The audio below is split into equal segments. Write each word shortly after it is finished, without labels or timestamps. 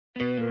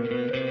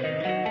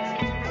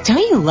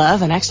Don't you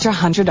love an extra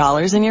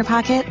 $100 in your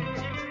pocket?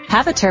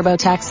 Have a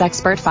TurboTax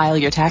expert file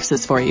your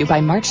taxes for you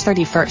by March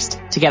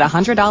 31st to get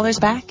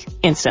 $100 back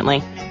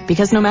instantly.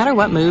 Because no matter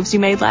what moves you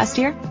made last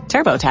year,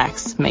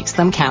 TurboTax makes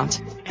them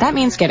count. That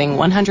means getting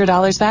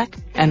 $100 back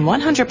and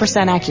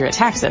 100% accurate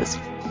taxes,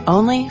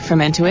 only from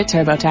Intuit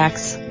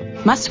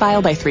TurboTax. Must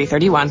file by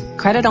 3/31.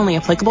 Credit only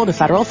applicable to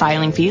federal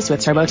filing fees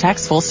with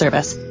TurboTax full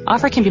service.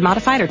 Offer can be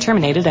modified or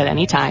terminated at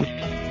any time.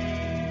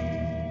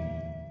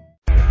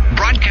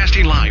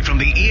 Broadcasting live from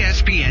the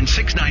ESPN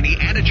 690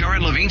 Anajar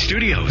and Levine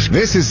studios.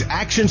 This is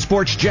Action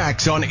Sports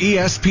Jax on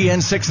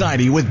ESPN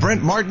 690 with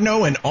Brent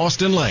Martineau and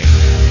Austin Lane.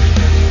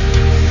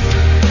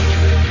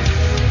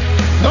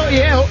 Oh,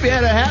 yeah. Hope you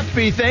had a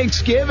happy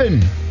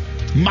Thanksgiving.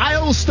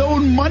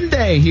 Milestone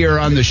Monday here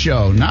on the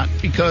show. Not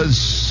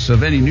because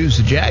of any news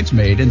the Jags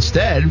made.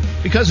 Instead,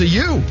 because of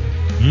you.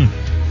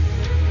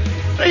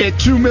 They hit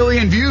 2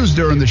 million views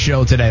during the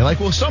show today. Like,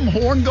 will some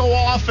horn go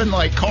off and,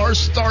 like, cars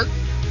start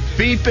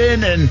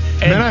beeping and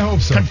Man, I hope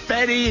so.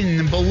 Confetti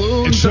and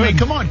balloons? I mean,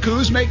 come on,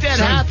 Coos, make that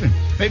happen.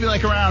 Maybe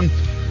like around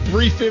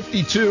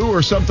 3:52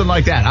 or something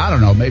like that. I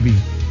don't know, maybe.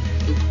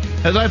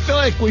 As I feel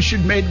like we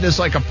should make this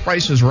like a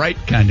Price is Right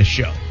kind of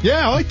show.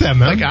 Yeah, I like that,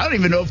 man. Like, I don't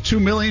even know if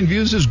 2 million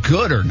views is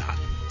good or not.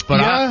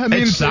 But yeah, I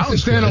mean, it's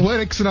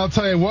analytics, and I'll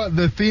tell you what,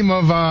 the theme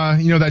of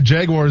that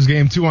Jaguars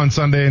game too on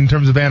Sunday in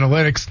terms of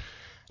analytics,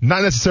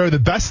 not necessarily the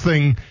best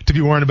thing to be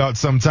worrying about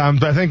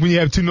sometimes, but I think when you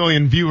have 2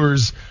 million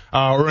viewers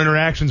or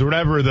interactions or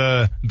whatever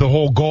the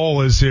whole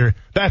goal is here,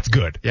 that's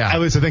good. Yeah.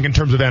 At least I think in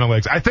terms of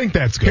analytics. I think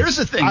that's good. Here's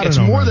the thing. It's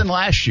more than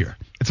last year.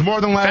 It's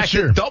more than last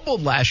year. It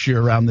doubled last year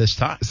around this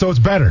time. So it's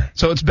better.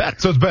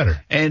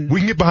 And we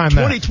can get behind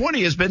that.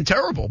 2020 has been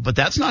terrible, but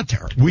that's not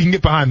terrible. We can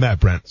get behind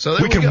that, Brent.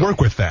 So we can work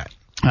with that.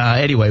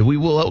 Anyway, we're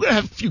going to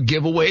have a few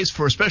giveaways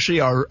for especially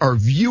our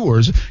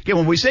viewers. Again,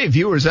 when we say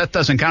viewers, that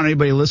doesn't count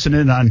anybody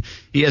listening on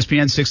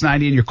ESPN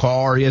 690 in your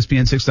car, or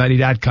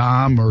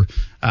ESPN690.com, or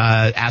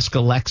Ask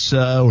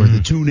Alexa, or the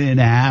TuneIn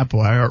app,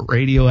 or our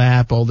radio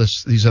app, all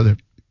these other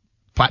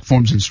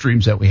platforms and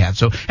streams that we have.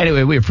 So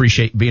anyway, we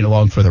appreciate being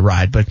along for the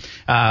ride. But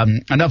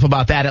enough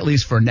about that, at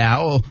least for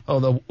now,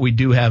 although we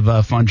do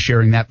have fun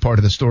sharing that part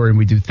of the story, and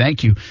we do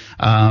thank you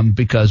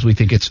because we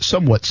think it's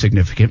somewhat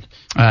significant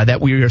that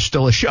we are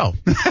still a show.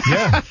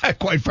 Yeah.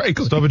 Quite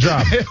frankly. Still have a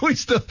job.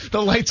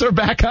 The lights are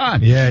back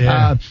on.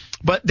 Yeah.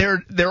 But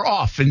they're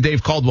off in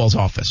Dave Caldwell's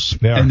office.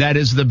 And that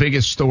is the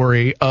biggest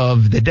story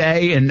of the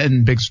day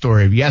and big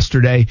story of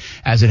yesterday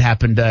as it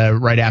happened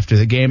right after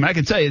the game. And I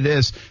can tell you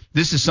this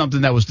is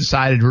something that was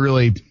decided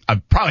really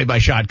probably by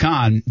Shad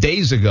Khan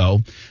days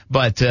ago.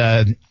 But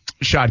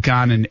Shad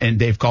Khan and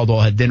Dave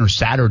Caldwell had dinner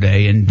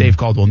Saturday, and Dave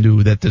Caldwell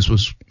knew that this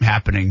was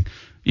happening,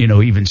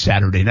 even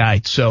Saturday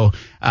night. So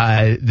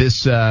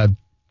this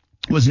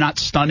was not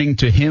stunning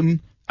to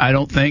him, I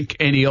don't think.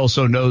 And he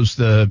also knows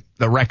the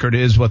record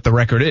is what the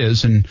record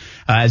is. And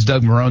as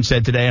Doug Marrone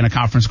said today on a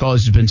conference call,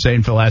 as he's been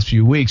saying for the last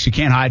few weeks, you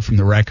can't hide from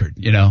the record,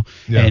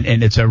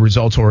 and it's a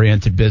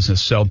results-oriented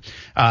business. So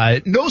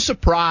no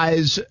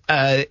surprise.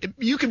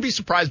 You can be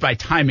surprised by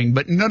timing,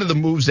 but none of the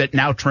moves that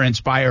now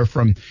transpire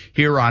from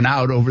here on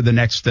out over the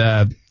next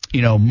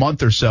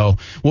month or so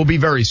will be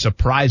very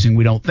surprising,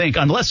 we don't think,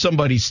 unless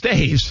somebody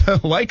stays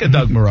like a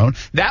Doug Marrone.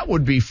 That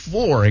would be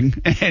flooring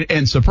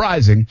and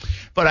surprising.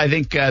 But I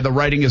think the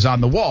writing is on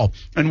the wall.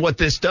 And what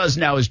this does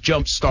now is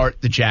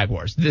jumpstart the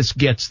Jaguars. This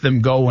gets them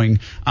going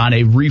on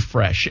a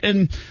refresh.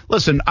 And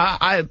listen,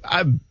 I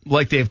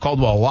like Dave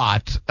Caldwell a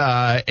lot,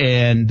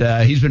 and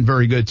he's been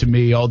very good to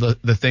me. All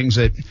the things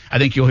that I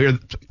think you'll hear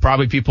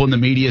probably people in the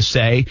media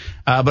say,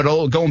 but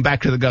going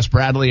back to the Gus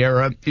Bradley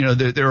era,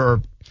 there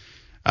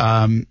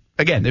are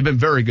again, they've been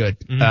very good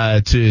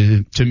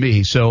to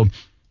me. So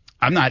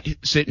I'm not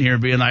sitting here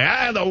being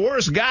like, the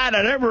worst guy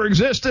that ever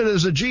existed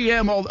as a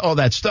GM, all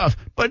that stuff.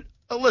 But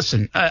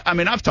listen, I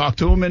mean, I've talked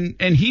to him,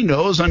 and he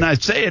knows, and I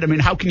say it. I mean,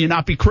 how can you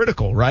not be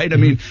critical, right? I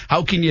mean,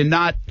 how can you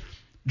not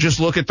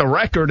just look at the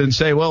record and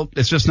say, well,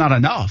 it's just not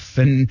enough,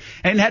 and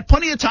had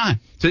plenty of time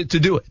to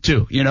do it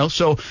too,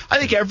 So I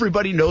think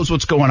everybody knows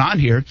what's going on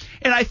here.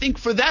 And I think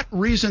for that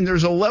reason,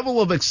 there's a level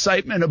of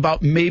excitement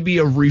about maybe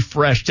a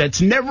refresh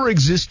that's never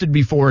existed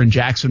before in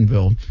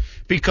Jacksonville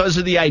because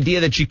of the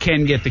idea that you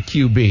can get the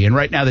QB. And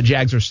right now the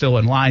Jags are still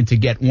in line to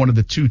get one of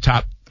the two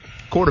top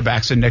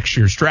quarterbacks in next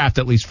year's draft,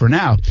 at least for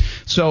now.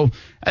 So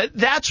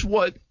that's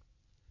what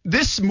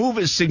this move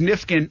is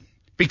significant,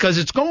 because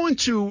it's going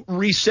to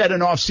reset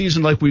an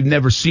offseason like we've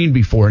never seen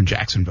before in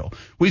Jacksonville.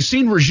 We've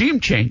seen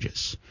regime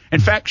changes. In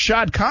fact,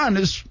 Shad Khan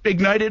has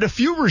ignited a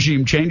few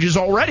regime changes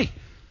already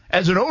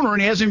as an owner,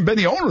 and he hasn't even been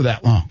the owner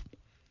that long.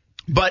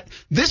 But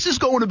this is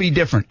going to be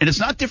different. And it's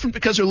not different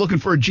because they're looking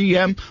for a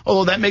GM,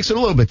 although that makes it a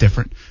little bit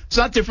different. It's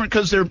not different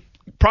because they're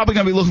probably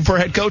going to be looking for a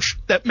head coach.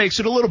 That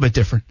makes it a little bit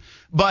different.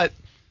 But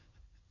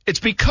it's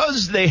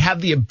because they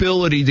have the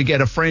ability to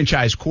get a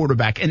franchise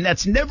quarterback, and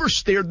that's never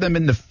stared them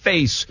in the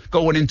face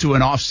going into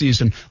an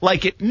offseason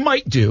like it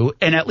might do,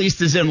 and at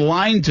least is in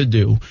line to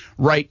do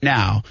right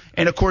now.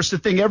 And, of course, the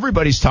thing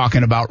everybody's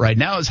talking about right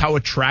now is how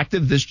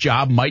attractive this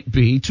job might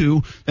be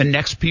to the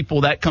next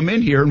people that come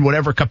in here in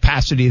whatever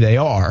capacity they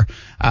are.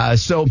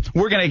 So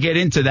we're going to get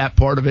into that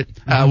part of it.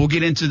 We'll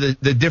get into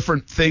the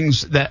different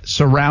things that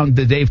surround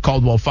the Dave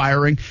Caldwell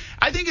firing.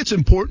 I think it's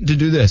important to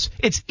do this.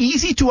 It's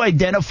easy to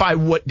identify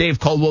what Dave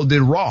Caldwell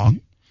did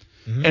wrong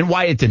and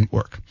why it didn't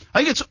work. I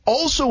think it's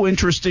also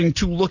interesting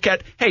to look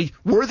at, hey,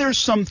 were there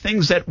some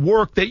things that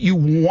work that you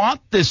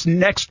want this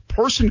next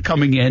person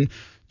coming in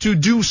to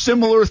do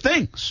similar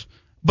things,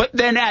 but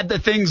then add the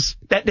things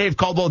that Dave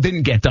Caldwell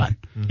didn't get done,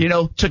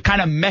 to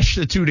kind of mesh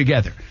the two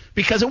together,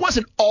 because it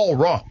wasn't all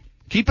wrong.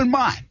 Keep in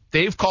mind,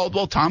 Dave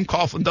Caldwell, Tom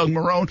Coughlin, Doug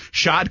Marrone,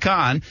 Shad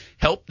Khan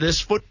helped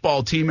this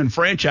football team and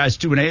franchise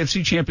to an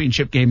AFC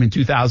championship game in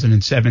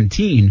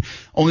 2017.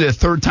 Only the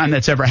third time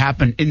that's ever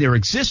happened in their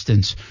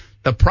existence.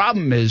 The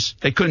problem is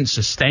they couldn't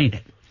sustain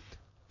it.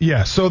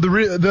 Yeah, so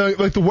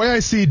the way I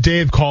see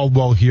Dave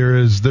Caldwell here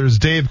is there's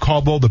Dave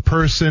Caldwell, the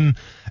person,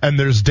 and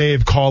there's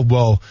Dave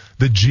Caldwell,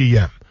 the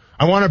GM.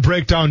 I want to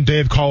break down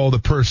Dave Caldwell, the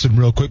person,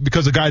 real quick,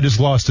 because the guy just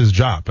lost his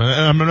job.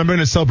 And I'm going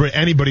to celebrate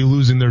anybody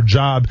losing their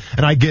job.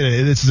 And I get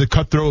it. This is a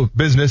cutthroat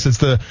business.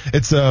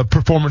 It's a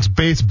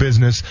performance-based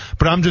business.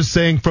 But I'm just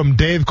saying, from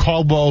Dave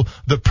Caldwell,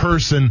 the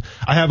person,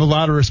 I have a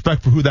lot of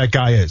respect for who that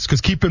guy is.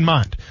 Because keep in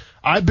mind,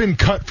 I've been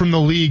cut from the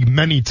league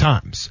many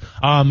times.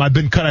 I've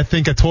been cut, I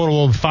think, a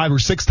total of 5 or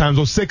 6 times.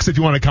 Well, 6 if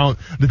you want to count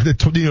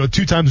the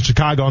 2 times in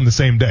Chicago on the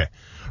same day.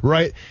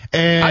 Right?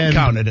 And I'd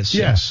count it as 6.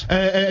 Yes.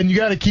 And you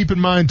got to keep in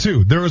mind,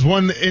 too, there was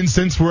one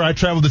instance where I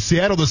traveled to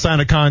Seattle to sign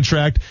a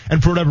contract,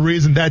 and for whatever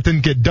reason, that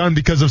didn't get done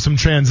because of some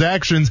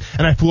transactions,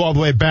 and I flew all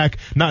the way back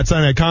not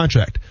signing a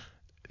contract.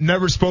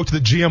 Never spoke to the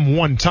GM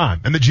one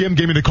time. And the GM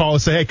gave me the call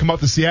and say, hey, come up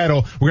to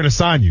Seattle. We're going to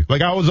sign you.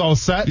 Like, I was all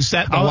set. You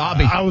sat in the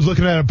lobby. I was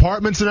looking at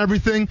apartments and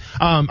everything.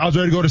 I was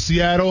ready to go to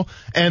Seattle,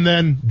 and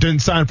then didn't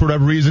sign for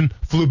whatever reason.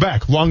 Flew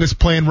back. Longest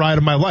plane ride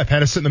of my life. Had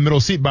to sit in the middle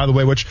seat, by the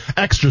way, which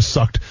extra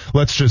sucked,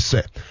 let's just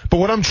say. But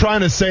what I'm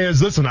trying to say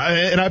is, listen,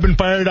 I've been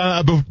fired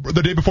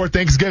the day before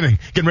Thanksgiving,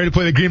 getting ready to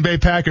play the Green Bay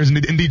Packers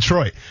in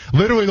Detroit.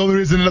 Literally, the only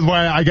reason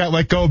why I got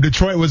let go of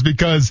Detroit was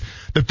because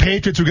the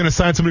Patriots were going to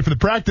sign somebody for the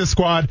practice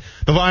squad.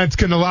 The Lions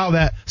couldn't allow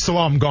that, so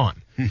I'm gone.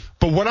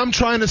 But what I'm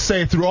trying to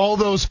say, through all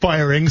those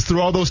firings,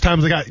 through all those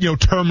times I got,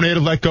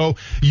 terminated, let go,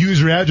 use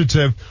your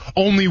adjective,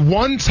 only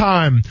one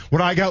time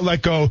when I got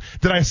let go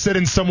did I sit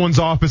in someone's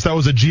office that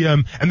was a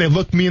GM, and they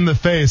looked me in the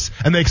face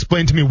and they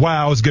explained to me why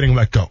I was getting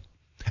let go.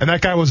 And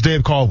that guy was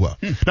Dave Caldwell.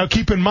 Now,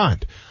 keep in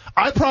mind,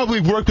 I probably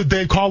worked with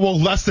Dave Caldwell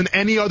less than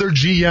any other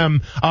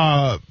GM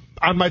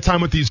on my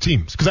time with these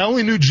teams, because I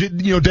only knew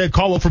Dave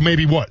Caldwell for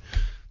maybe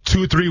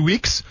 2 or 3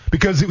 weeks,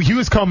 because he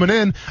was coming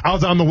in, I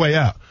was on the way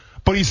out.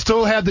 But he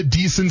still had the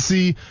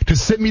decency to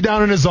sit me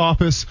down in his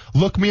office,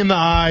 look me in the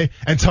eye,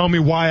 and tell me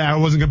why I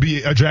wasn't going to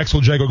be a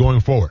Jacksonville Jaguar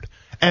going forward.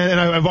 And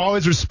I've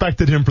always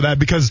respected him for that,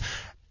 because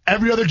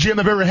every other GM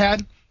I've ever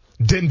had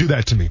didn't do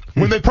that to me,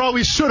 when they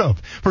probably should have,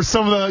 for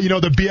some of the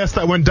BS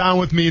that went down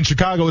with me in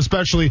Chicago,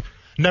 especially.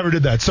 Never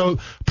did that. So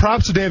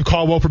props to Dave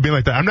Caldwell for being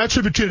like that. I'm not sure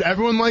if he treated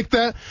everyone like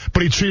that,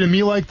 but he treated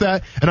me like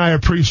that, and I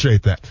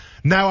appreciate that.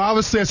 Now,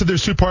 obviously, I said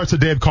there's 2 parts of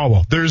Dave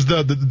Caldwell. There's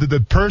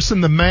the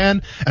person, the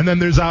man, and then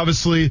there's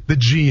obviously the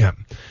GM.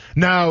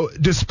 Now,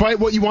 despite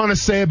what you want to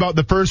say about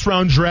the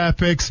first-round draft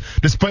picks,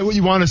 despite what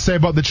you want to say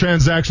about the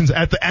transactions,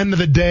 at the end of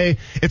the day,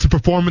 it's a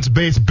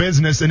performance-based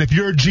business, and if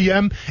you're a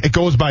GM, it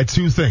goes by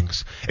 2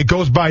 things. It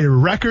goes by your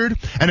record,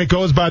 and it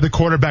goes by the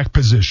quarterback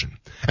position.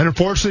 And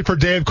unfortunately for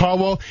Dave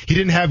Caldwell, he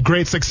didn't have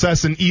great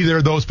success in either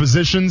of those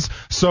positions.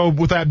 So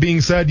with that being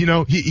said,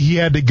 he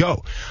had to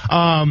go.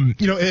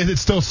 It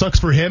still sucks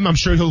for him. I'm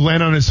sure he'll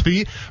land on his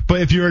feet.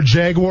 But if you're a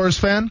Jaguars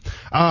fan,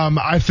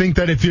 I think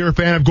that if you're a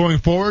fan of going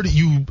forward,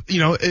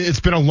 it's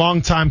been a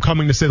long time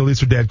coming, to say the least,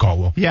 for Dave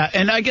Caldwell. Yeah,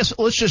 and I guess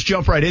let's just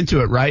jump right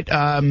into it, right?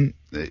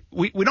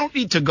 We don't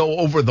need to go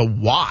over the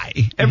why.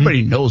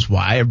 Everybody knows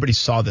why. Everybody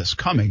saw this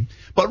coming.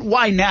 But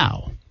why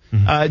now?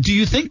 Do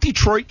you think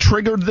Detroit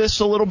triggered this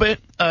a little bit?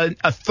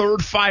 A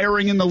third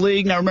firing in the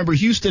league? Now, remember,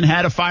 Houston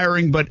had a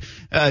firing, but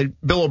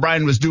Bill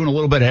O'Brien was doing a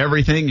little bit of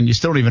everything, and you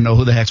still don't even know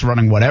who the heck's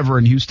running whatever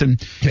in Houston.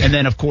 Yeah. And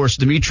then, of course,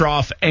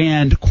 Dimitroff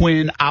and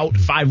Quinn out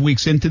 5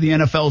 weeks into the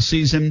NFL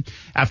season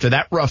after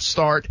that rough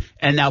start.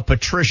 And now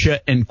Patricia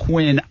and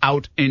Quinn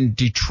out in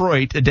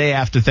Detroit the day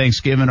after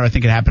Thanksgiving, or I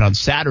think it happened on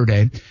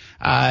Saturday.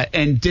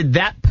 And did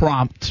that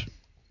prompt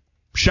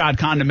Shad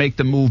Khan to make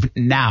the move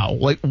now?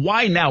 Like,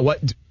 why now?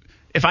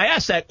 If I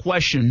ask that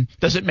question,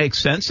 does it make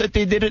sense that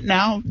they did it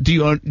now?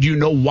 Do you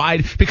know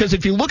why? Because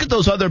if you look at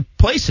those other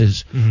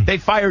places, they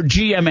fired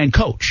GM and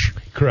coach.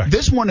 Correct.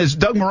 This one is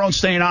Doug Marrone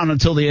staying on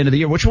until the end of the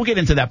year, which we'll get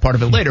into that part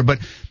of it later. But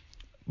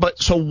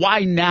so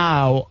why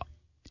now,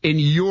 in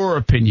your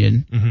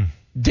opinion,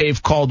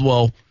 Dave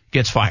Caldwell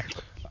gets fired?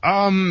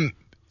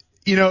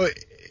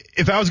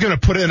 if I was going to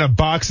put it in a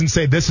box and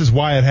say this is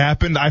why it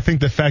happened, I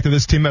think the fact that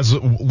this team has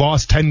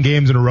lost 10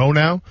 games in a row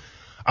now,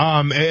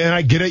 and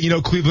I get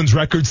it, Cleveland's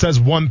record says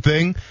one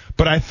thing,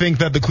 but I think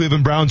that the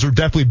Cleveland Browns were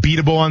definitely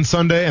beatable on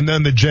Sunday, and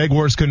then the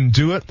Jaguars couldn't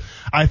do it.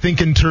 I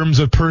think in terms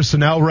of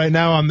personnel right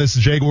now on this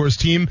Jaguars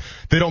team,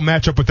 they don't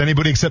match up with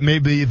anybody except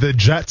maybe the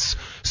Jets.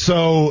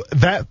 So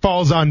that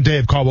falls on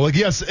Dave Caldwell. Like,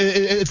 yes,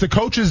 it's the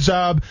coach's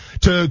job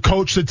to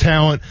coach the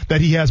talent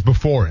that he has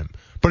before him,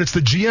 but it's the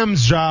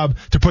GM's job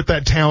to put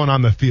that talent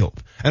on the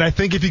field. And I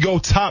think if you go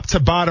top to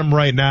bottom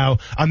right now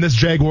on this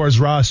Jaguars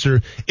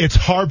roster, it's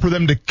hard for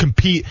them to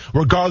compete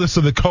regardless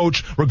of the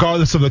coach,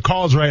 regardless of the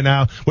calls right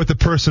now with the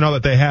personnel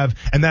that they have,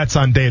 and that's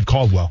on Dave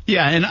Caldwell.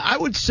 Yeah, and I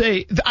would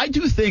say I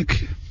do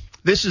think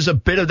this is a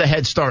bit of the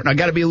head start, and I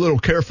got to be a little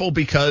careful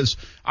because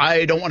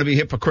I don't want to be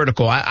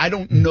hypocritical. I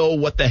don't know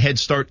what the head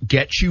start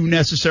gets you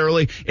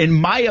necessarily. In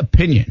my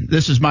opinion,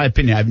 this is my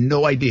opinion. I have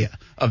no idea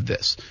of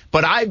this,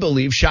 but I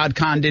believe Shad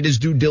Khan did his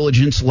due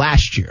diligence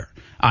last year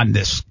on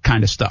this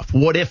kind of stuff.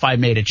 What if I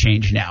made a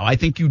change now? I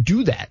think you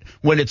do that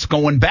when it's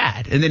going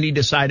bad. And then he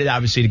decided,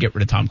 obviously, to get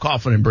rid of Tom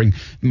Coughlin and bring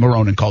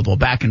Marrone and Caldwell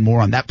back, and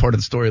more on that part of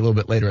the story a little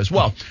bit later as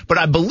well. But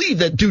I believe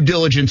that due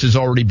diligence is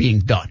already being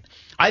done.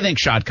 I think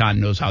Shad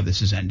Khan knows how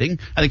this is ending.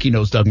 I think he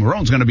knows Doug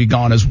Marrone's going to be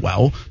gone as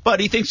well. But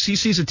he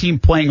sees a team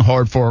playing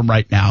hard for him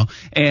right now.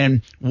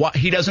 And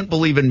he doesn't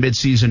believe in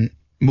midseason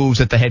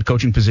moves at the head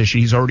coaching position.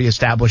 He's already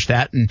established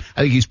that, and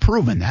I think he's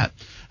proven that.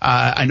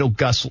 I know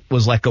Gus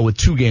was let go with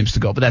 2 games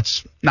to go, but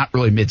that's not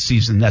really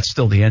midseason. That's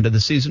still the end of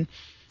the season.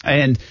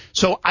 And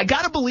so I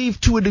got to believe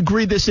to a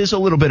degree this is a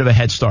little bit of a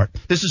head start.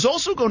 This is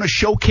also going to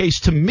showcase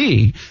to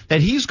me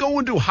that he's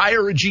going to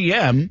hire a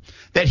GM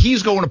that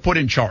he's going to put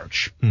in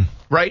charge,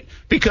 right?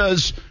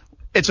 Because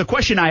it's a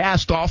question I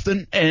asked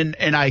often,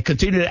 and I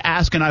continue to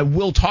ask, and I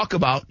will talk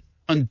about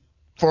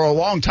for a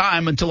long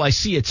time until I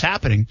see it's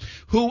happening.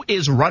 Who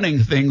is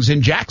running things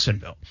in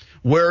Jacksonville?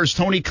 Where is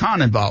Tony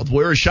Khan involved?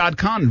 Where is Shad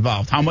Khan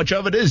involved? How much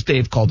of it is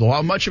Dave Caldwell?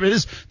 How much of it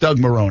is Doug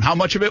Marrone? How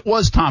much of it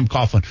was Tom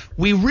Coughlin?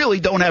 We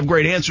really don't have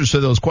great answers to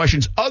those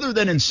questions other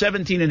than in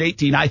 17 and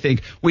 18, I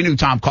think we knew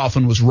Tom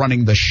Coughlin was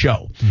running the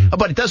show.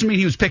 But it doesn't mean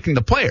he was picking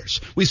the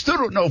players. We still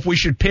don't know if we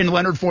should pin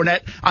Leonard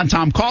Fournette on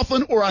Tom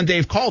Coughlin or on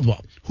Dave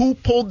Caldwell. Who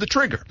pulled the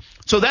trigger?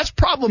 So that's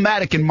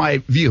problematic in my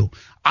view.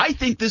 I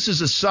think this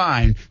is a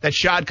sign that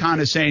Shad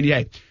Khan is saying,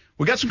 hey,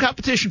 we got some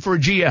competition for a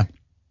GM.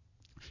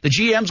 The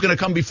GM's going to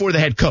come before the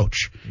head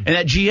coach, and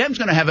that GM's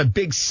going to have a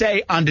big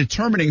say on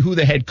determining who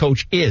the head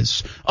coach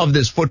is of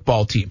this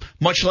football team,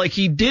 much like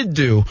he did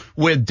do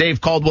with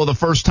Dave Caldwell the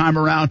first time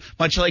around,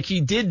 much like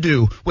he did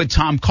do with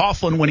Tom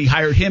Coughlin when he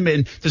hired him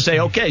in to say,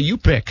 okay, you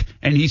pick.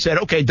 And he said,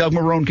 okay, Doug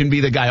Marrone can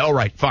be the guy. All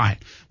right, fine.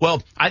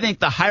 Well, I think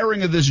the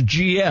hiring of this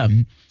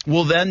GM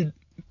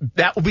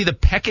that will be the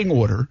pecking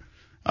order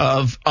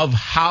of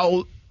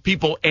how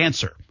people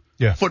answer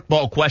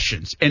football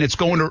questions. And it's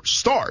going to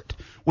start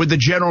with the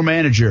general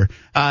manager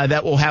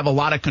that will have a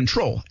lot of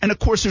control. And, of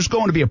course, there's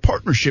going to be a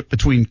partnership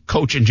between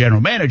coach and general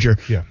manager.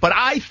 Yeah. But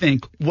I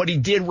think what he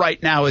did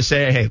right now is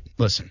say, hey,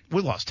 listen,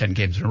 we lost 10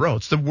 games in a row.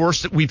 It's the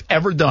worst that we've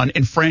ever done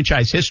in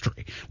franchise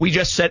history. We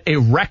just set a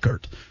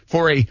record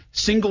for a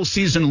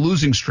single-season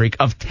losing streak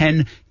of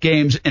 10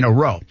 games in a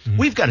row.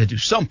 We've got to do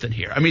something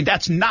here. I mean,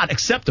 that's not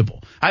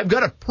acceptable. I've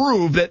got to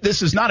prove that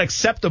this is not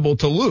acceptable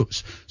to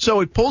lose. So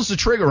he pulls the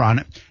trigger on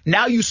it.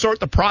 Now you start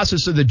the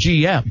process of the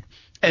GM.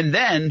 And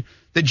then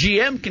the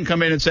GM can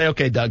come in and say,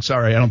 okay, Doug,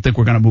 sorry, I don't think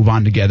we're going to move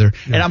on together,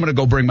 and I'm going to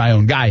go bring my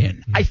own guy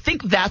in. I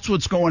think that's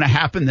what's going to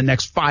happen the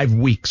next 5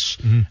 weeks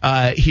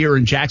here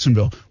in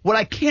Jacksonville. What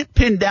I can't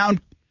pin down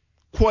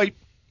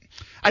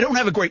I don't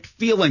have a great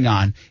feeling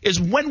on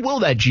is when will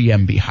that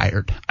GM be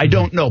hired? I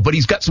don't know, but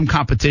he's got some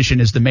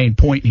competition is the main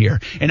point here.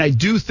 And I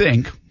do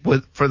think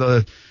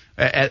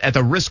at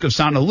the risk of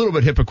sounding a little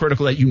bit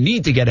hypocritical that you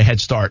need to get a head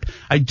start,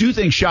 I do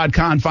think Shad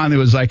Khan finally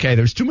was like, hey,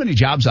 there's too many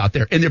jobs out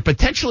there, and there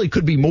potentially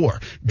could be more.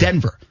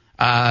 Denver,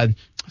 L.A.,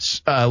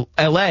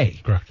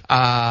 correct.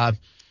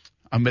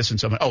 I'm missing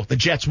someone. Oh, the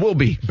Jets will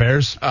be.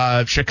 Bears.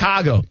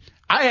 Chicago.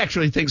 I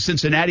actually think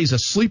Cincinnati's a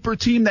sleeper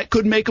team that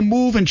could make a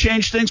move and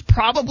change things.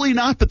 Probably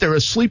not, but they're a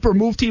sleeper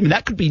move team, and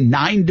that could be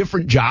 9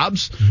 different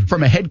jobs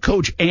from a head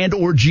coach and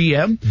or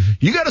GM.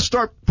 You got to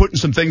start putting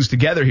some things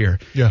together here.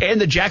 Yeah.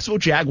 And the Jacksonville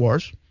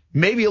Jaguars,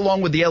 maybe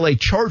along with the LA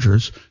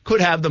Chargers,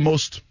 could have the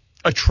most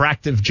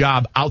attractive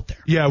job out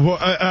there. Yeah, well,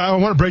 I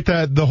want to break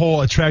the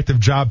whole attractive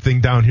job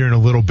thing down here in a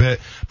little bit.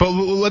 But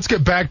let's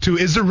get back to,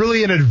 is there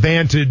really an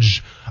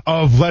advantage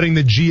of letting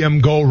the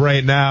GM go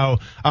right now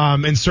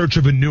in search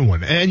of a new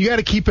one? And you got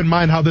to keep in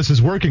mind how this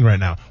is working right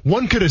now.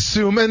 One could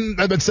assume, and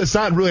it's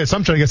not really an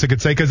assumption, I guess I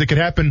could say, because it could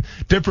happen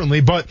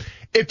differently, but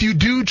if you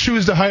do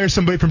choose to hire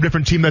somebody from a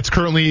different team that's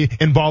currently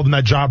involved in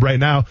that job right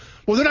now,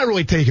 well, they're not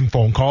really taking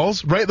phone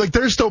calls, right? Like,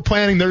 they're still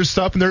planning their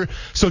stuff, and they're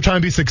still trying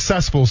to be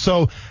successful.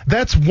 So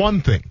that's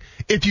one thing.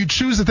 If you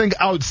choose to think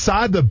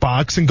outside the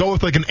box and go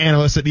with, like, an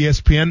analyst at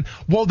ESPN,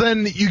 well,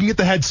 then you can get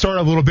the head start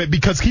a little bit,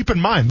 because keep in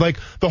mind, like,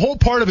 the whole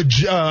part of a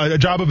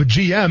job of a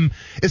GM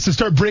is to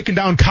start breaking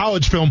down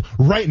college film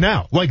right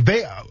now. Like,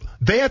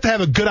 They have to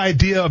have a good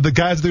idea of the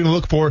guys they're going to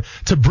look for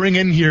to bring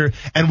in here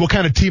and what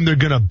kind of team they're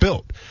going to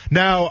build.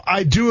 Now,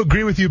 I do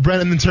agree with you,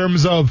 Brennan, in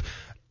terms of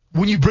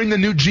when you bring the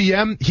new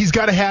GM, he's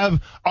got to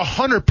have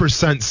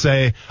 100%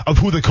 say of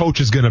who the coach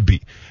is going to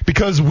be.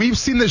 Because we've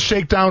seen this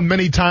shakedown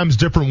many times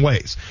different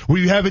ways, where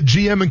you have a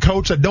GM and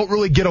coach that don't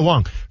really get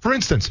along. For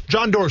instance,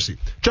 John Dorsey.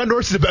 John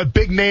Dorsey's a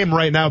big name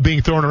right now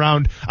being thrown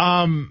around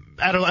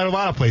at a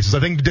lot of places. I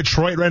think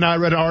Detroit right now, I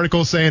read an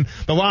article saying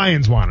the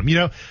Lions want him. You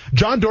know,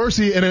 John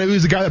Dorsey, and it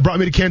was the guy that brought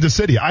me to Kansas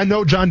City. I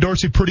know John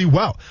Dorsey pretty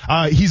well.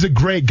 He's a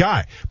great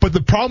guy. But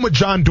the problem with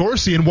John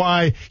Dorsey and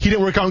why he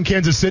didn't work out in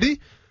Kansas City,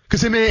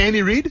 because him and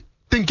Andy Reid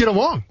didn't get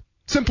along.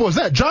 Simple as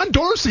that. John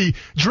Dorsey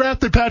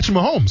drafted Patrick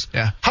Mahomes.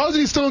 Yeah. How is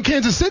he still in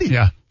Kansas City?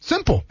 Yeah.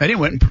 Simple. And he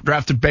went and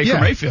drafted Baker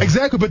Mayfield.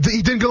 Exactly, but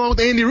he didn't get along with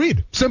Andy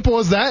Reid. Simple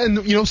as that,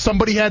 and, you know,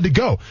 somebody had to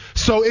go.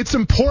 So it's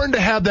important to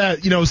have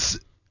that, you know,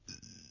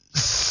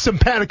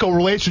 simpatico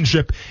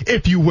relationship,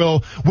 if you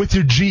will, with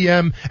your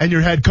GM and your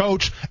head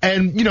coach.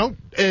 And, you know,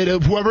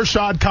 whoever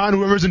Shad Khan,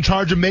 whoever's in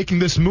charge of making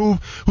this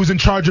move, who's in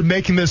charge of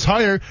making this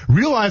hire,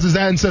 realizes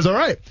that and says, all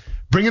right,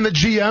 bring in the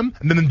GM,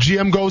 and then the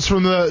GM goes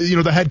from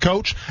the head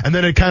coach, and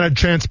then it kind of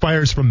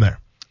transpires from there.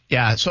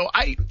 Yeah, so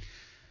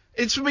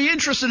it's going to be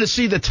interesting to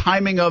see the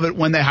timing of it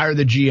when they hire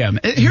the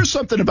GM. Here's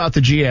something about the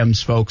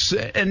GMs, folks,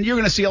 and you're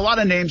going to see a lot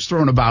of names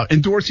thrown about.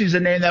 And Dorsey's a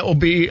name that will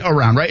be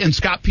around, right? And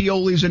Scott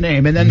Pioli's a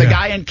name. And then the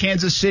guy in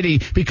Kansas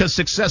City, because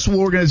successful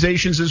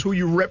organizations is who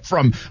you rip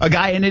from. A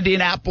guy in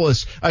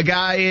Indianapolis, a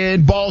guy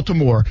in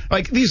Baltimore.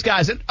 Like these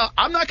guys,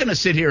 I'm not going to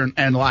sit here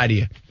and lie to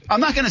you. I'm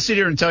not going to sit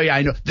here and tell you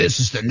I know this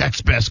is the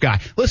next best guy.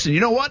 Listen,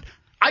 you know what?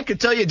 I could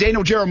tell you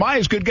Daniel Jeremiah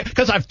is good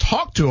because I've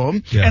talked to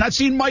him, and I've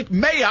seen Mike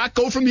Mayock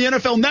go from the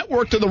NFL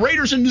Network to the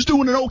Raiders and is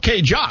doing an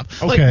okay job.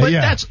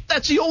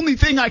 That's the only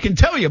thing I can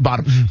tell you about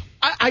him. Mm-hmm.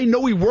 I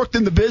know he worked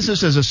in the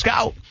business as a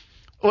scout.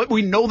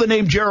 We know the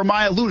name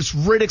Jeremiah. Louis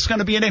Riddick's going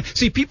to be a name.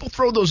 See, people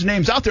throw those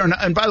names out there,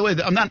 and by the way,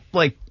 I'm not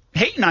like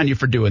hating on you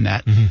for doing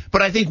that,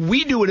 but I think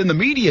we do it in the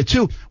media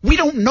too. We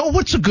don't know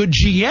what's a good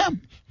GM.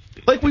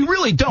 Like, we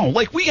really don't.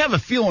 Like, we have a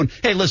feeling,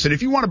 hey, listen,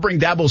 if you want to bring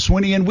Dabo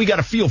Swinney in, we got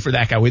a feel for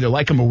that guy. We either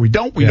like him or we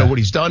don't. We know what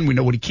he's done. We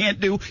know what he can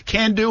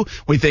do.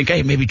 We think,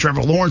 hey, maybe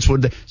Trevor Lawrence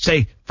would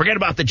say, forget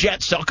about the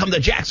Jets. I'll come to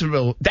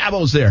Jacksonville.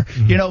 Dabo's there.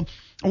 Mm-hmm. You know,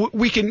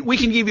 we can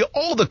give you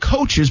all the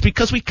coaches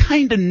because we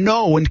kind of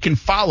know and can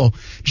follow.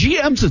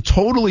 GM's a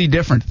totally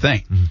different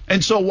thing. Mm-hmm.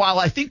 And so while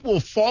I think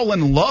we'll fall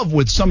in love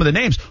with some of the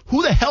names,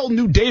 who the hell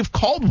knew Dave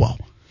Caldwell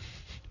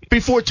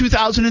before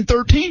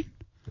 2013?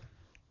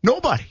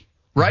 Nobody.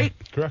 Right?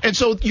 Correct. And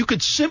so you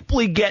could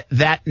simply get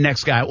that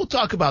next guy. We'll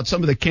talk about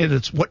some of the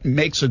candidates, what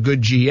makes a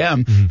good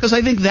GM, because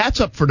I think that's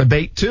up for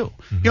debate, too.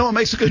 Mm-hmm. You know what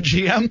makes a good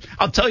GM?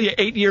 I'll tell you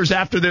 8 years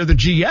after they're the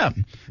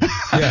GM.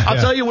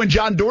 I'll tell you when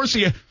John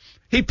Dorsey,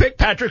 he picked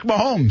Patrick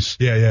Mahomes.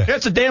 Yeah.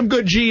 That's a damn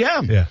good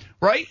GM. Yeah.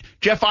 Right?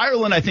 Jeff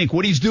Ireland, I think,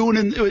 what he's doing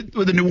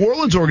with the New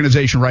Orleans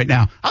organization right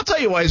now. I'll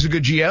tell you why he's a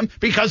good GM,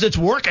 because it's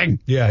working.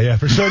 Yeah,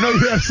 for sure. No,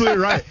 you're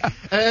absolutely right.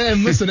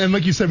 And listen, and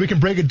like you said, we can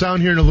break it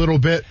down here in a little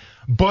bit.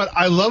 But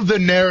I love the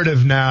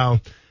narrative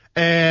now.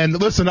 And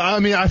listen, I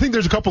mean, I think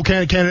there's a couple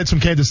candidates from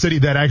Kansas City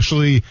that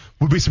actually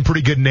would be some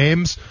pretty good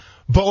names.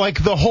 But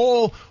like the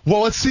whole,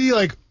 well, let's see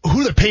like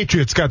who the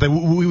Patriots got that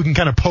we can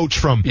kind of poach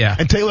from. Yeah.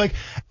 And take like,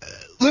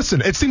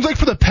 listen, it seems like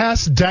for the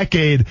past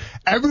decade,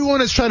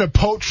 everyone is trying to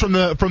poach from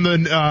the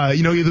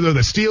either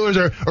the Steelers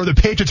or the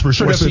Patriots for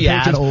sure. Or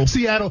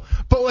Seattle.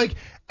 But like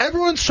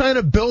everyone's trying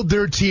to build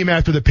their team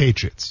after the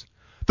Patriots.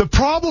 The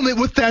problem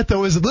with that,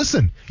 though, is,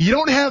 listen, you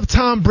don't have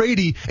Tom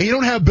Brady and you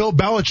don't have Bill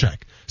Belichick.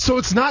 So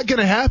it's not going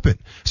to happen.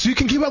 So you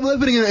can keep on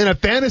living in a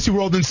fantasy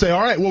world and say,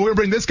 all right, well, we're going to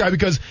bring this guy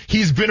because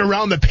he's been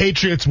around the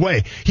Patriots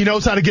way. He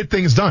knows how to get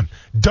things done.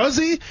 Does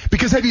he?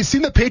 Because have you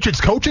seen the Patriots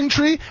coaching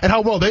tree and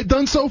how well they've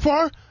done so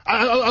far?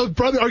 I would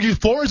probably argue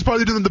Flores is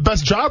probably doing the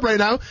best job right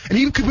now, and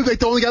he could be like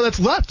the only guy that's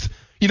left.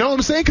 You know what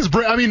I'm saying? Because,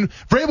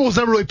 Vrabel was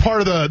never really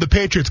part of the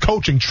Patriots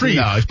coaching tree.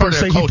 No, he's part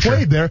of their culture. He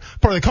played there,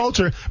 part of the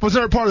culture, but was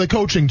never part of the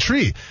coaching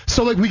tree.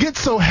 So, like, we get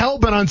so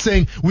hell-bent on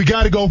saying, we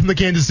got to go from the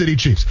Kansas City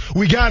Chiefs.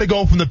 We got to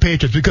go from the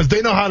Patriots because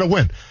they know how to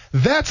win.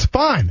 That's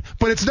fine,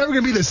 but it's never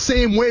going to be the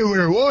same way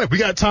where, we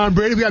got Tom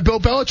Brady, we got Bill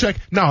Belichick.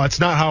 No, that's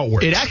not how it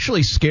works. It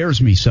actually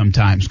scares me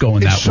sometimes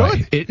going that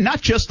way.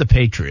 Not just the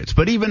Patriots,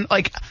 but even,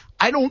 like,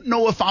 I don't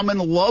know if I'm in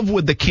love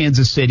with the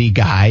Kansas City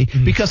guy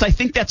because I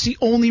think that's the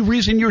only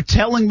reason you're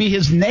telling me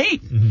his name.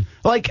 Mm-hmm.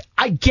 Like,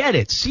 I get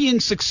it. Seeing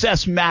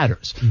success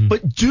matters. Mm-hmm.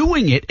 But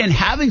doing it and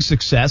having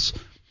success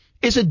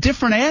is a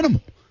different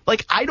animal.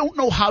 Like, I don't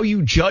know how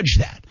you judge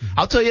that. Mm-hmm.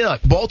 I'll tell you,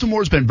 like,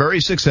 Baltimore's been very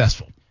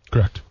successful.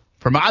 Correct.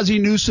 From Ozzie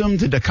Newsome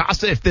to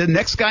DaCosta, if the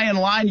next guy in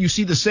line, you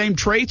see the same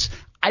traits,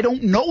 I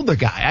don't know the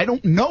guy. I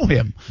don't know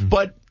him. Mm-hmm.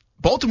 But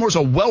Baltimore's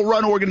a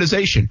well-run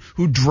organization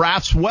who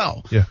drafts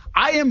well. Yeah.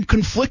 I am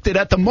conflicted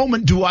at the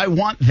moment. Do I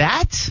want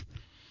that?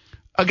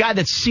 A guy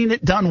that's seen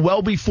it done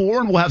well before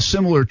and will have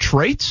similar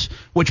traits,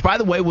 which, by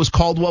the way, was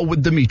Caldwell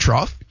with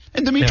Dimitroff.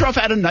 And Dimitroff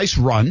had a nice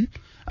run,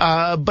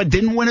 but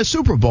didn't win a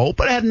Super Bowl,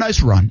 but had a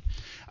nice run.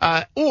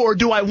 Or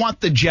do I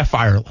want the Jeff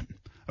Ireland?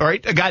 All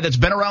right, a guy that's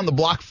been around the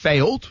block,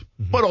 failed,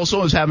 but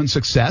also is having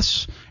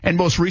success, and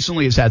most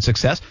recently has had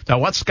success. Now,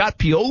 what's Scott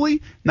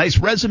Pioli? Nice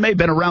resume,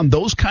 been around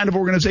those kind of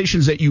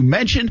organizations that you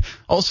mentioned.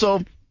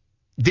 Also,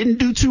 didn't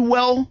do too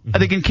well, I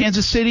think, in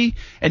Kansas City,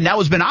 and now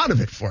has been out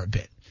of it for a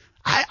bit.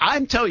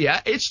 I'm telling you,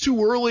 it's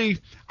too early.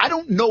 I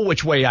don't know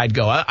which way I'd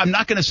go. I'm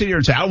not going to sit here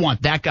and say, I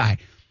want that guy.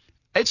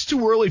 It's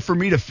too early for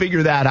me to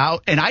figure that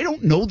out, and I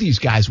don't know these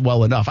guys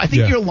well enough. I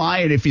think you're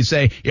lying if you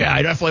say, yeah,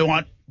 I definitely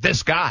want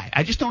this guy.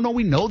 I just don't know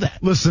we know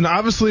that. Listen,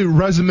 obviously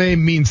resume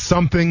means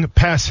something.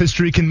 Past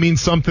history can mean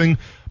something.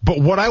 But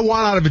what I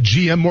want out of a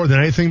GM more than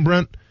anything,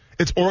 Brent,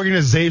 it's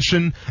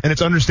organization and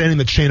it's understanding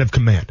the chain of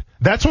command.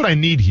 That's what I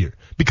need here.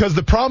 Because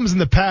the problems in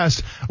the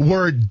past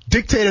were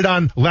dictated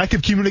on lack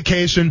of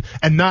communication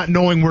and not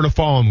knowing where to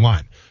fall in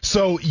line.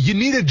 So you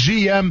need a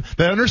GM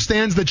that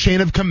understands the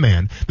chain of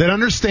command, that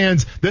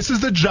understands this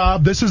is the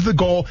job, this is the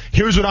goal,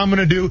 here's what I'm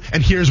going to do,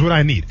 and here's what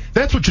I need.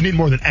 That's what you need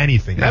more than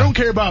anything. Yeah. I don't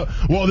care about,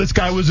 well, this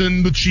guy was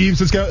in the Chiefs,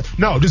 this guy.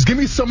 No, just give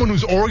me someone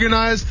who's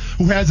organized,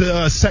 who has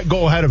a set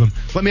goal ahead of him.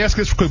 Let me ask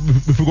this quick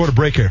if we go to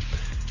break here.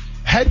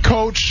 Head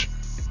coach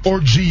or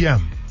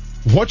GM?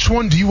 Which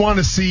one do you want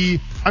to see?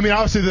 I mean,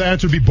 obviously the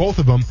answer would be both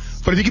of them,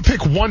 but if you could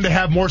pick one to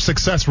have more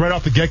success right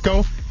off the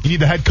get-go, you need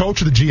the head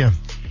coach or the GM?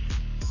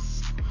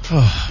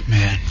 Oh,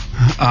 man.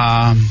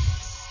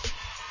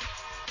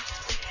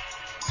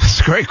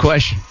 That's a great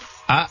question.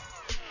 I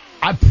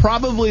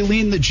probably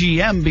lean the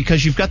GM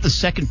because you've got the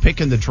second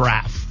pick in the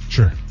draft.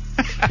 Sure.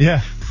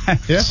 Yeah.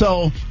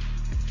 So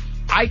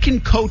I can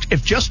coach.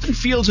 If Justin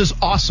Fields is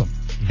awesome,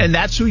 and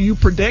that's who you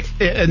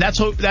predict, and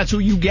that's who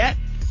you get,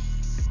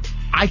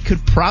 I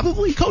could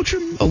probably coach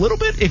him a little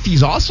bit if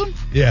he's awesome.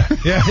 Yeah.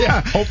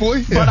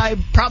 Hopefully. But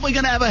I'm probably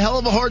going to have a hell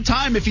of a hard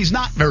time if he's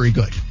not very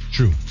good.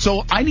 True.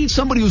 So I need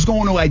somebody who's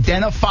going to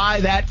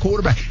identify that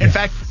quarterback. In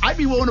fact, I'd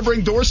be willing to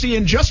bring Dorsey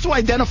in just to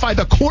identify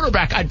the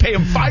quarterback. I'd pay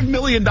him $5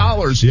 million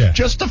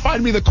just to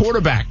find me the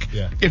quarterback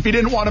if he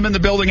didn't want him in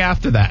the building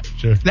after that.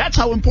 Sure. That's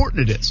how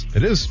important it is.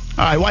 It is.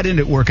 All right, why didn't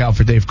it work out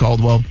for Dave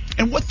Caldwell?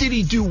 And what did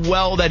he do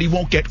well that he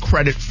won't get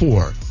credit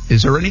for?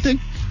 Is there anything?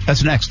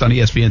 That's next on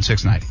ESPN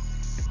 690.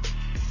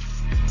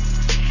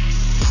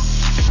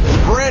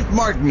 Brent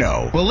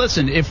Martineau. Well,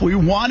 listen, if we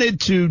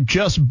wanted to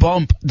just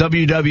bump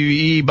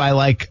WWE by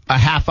like a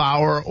half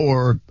hour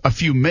or a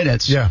few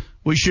minutes,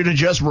 we should have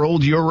just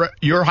rolled your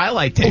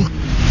highlight tape.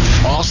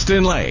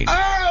 Austin Lane.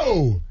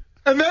 Oh,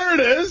 and there it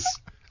is.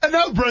 And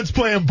now Brent's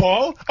playing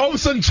ball. All of a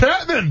sudden,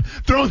 Chapman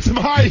throwing some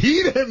high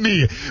heat at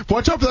me.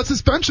 Watch out for that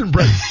suspension,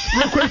 Brent.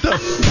 Real quick, though.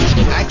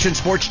 Action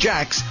Sports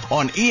Jax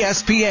on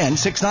ESPN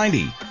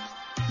 690.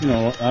 You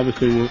know,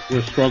 obviously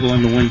we're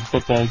struggling to win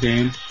football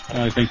games.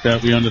 I think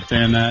that we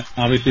understand that.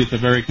 Obviously, it's a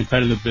very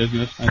competitive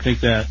business. I think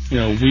that, you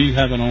know, we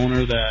have an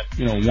owner that,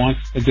 you know,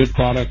 wants a good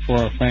product for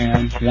our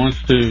fans,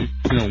 wants to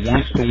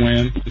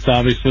win. It's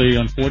obviously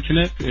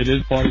unfortunate. It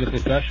is part of the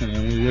profession,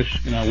 and we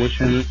wish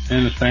him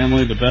and his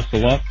family the best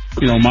of luck.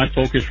 You know, my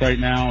focus right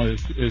now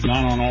is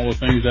not on all the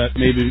things that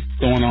may be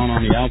going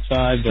on the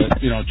outside,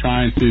 but, you know,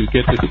 trying to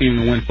get the team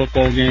to win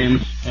football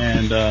games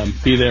and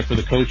be there for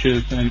the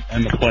coaches and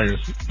the players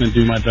and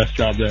do my best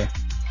job there.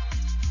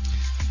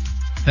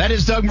 That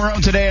is Doug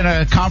Marrone today in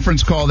a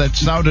conference call that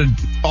sounded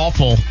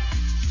awful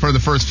for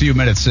the first few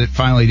minutes. It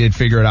finally did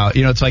figure it out.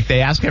 You know, it's like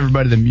they ask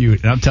everybody to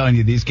mute, and I'm telling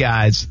you, these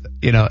guys,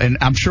 you know, and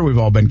I'm sure we've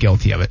all been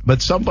guilty of it,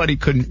 but somebody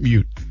couldn't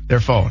mute their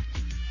phone.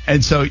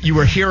 And so you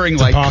were hearing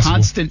it's like impossible.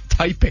 Constant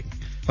typing.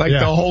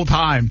 The whole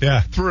time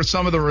through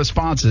some of the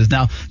responses.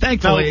 Now,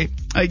 thankfully,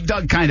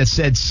 Doug kind of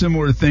said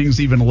similar things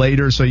even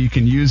later, so you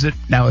can use it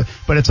now.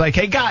 But it's like,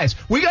 hey, guys,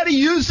 we got to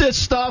use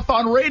this stuff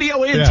on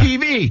radio and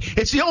TV.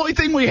 It's the only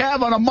thing we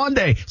have on a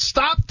Monday.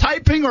 Stop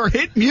typing or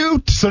hit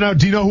mute. So now,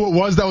 do you know who it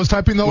was that was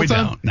typing the whole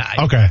time? We don't.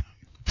 Nah, okay.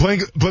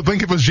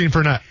 Blink it was Gene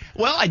Fournette.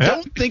 Well, I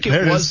don't think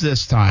it was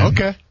this time.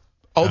 Okay.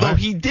 Although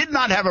he did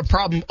not have a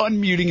problem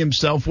unmuting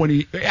himself when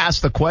he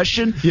asked the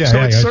question.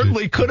 It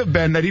certainly could have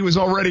been that he was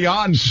already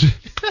on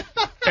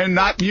and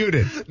not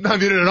muted. Not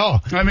muted at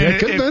all. I mean,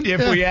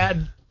 if we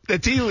had the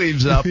tea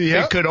leaves up,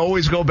 it could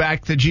always go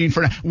back to Gene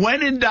Fournette.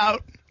 When in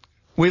doubt,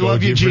 we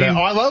love you, Gene.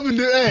 Oh, I love him,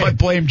 dude. Hey, but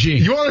blame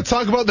Gene. You want to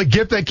talk about the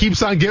gift that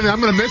keeps on giving?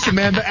 I'm going to miss him,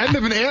 man. The end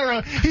of an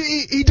era.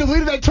 He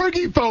deleted that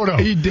turkey photo.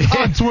 He did.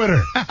 On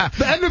Twitter.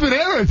 The end of an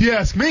era, if you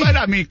ask me. But,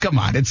 I mean, come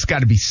on. It's got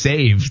to be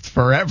saved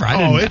forever.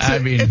 It's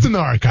in the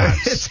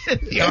archives.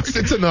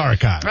 It's in the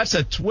archives. That's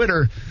a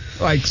Twitter,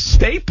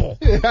 staple.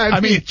 I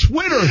mean,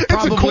 Twitter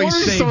probably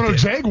saved it. It's a cornerstone of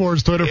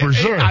Jaguars Twitter for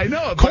sure. I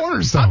know.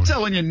 Cornerstone. I'm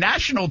telling you,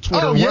 national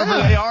Twitter,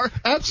 wherever they are.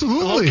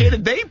 Absolutely.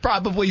 Located, they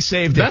probably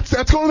saved it.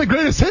 That's one of the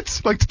greatest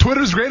hits. Like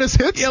Twitter's greatest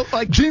hits. Yeah,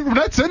 Gene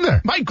Fournette's in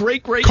there. My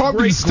great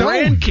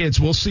grandkids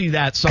will see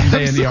that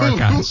someday in the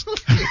archives.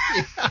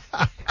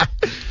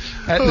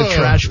 At the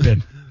trash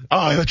bin.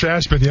 Oh, the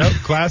trash bin, yeah.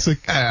 Classic.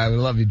 I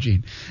love you,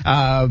 Gene.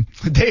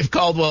 Dave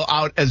Caldwell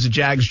out as the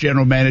Jags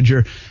general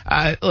manager.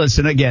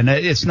 Listen, again,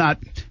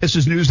 this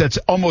is news that's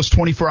almost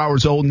 24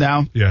 hours old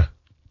now. Yeah.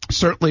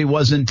 Certainly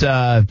wasn't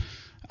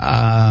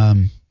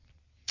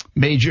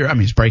major, I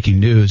mean, it's breaking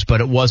news, but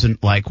it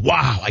wasn't like,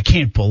 wow, I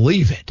can't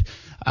believe it.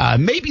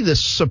 Maybe the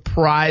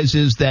surprise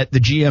is that the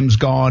GM's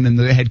gone and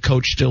the head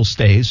coach still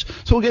stays.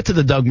 So we'll get to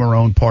the Doug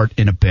Marrone part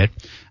in a bit.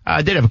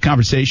 I did have a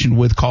conversation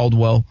with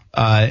Caldwell,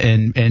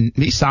 and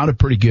he sounded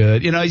pretty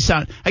good. You know, he's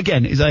like,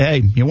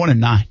 hey, you're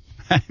 1-9.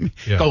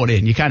 Yeah. Going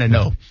in, you kind of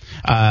know.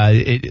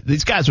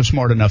 These guys are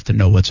smart enough to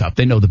know what's up.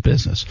 They know the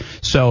business.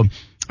 So,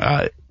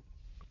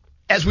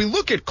 as we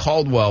look at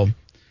Caldwell,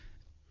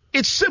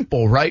 it's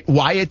simple, right?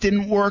 Why it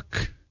didn't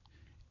work.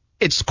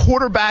 It's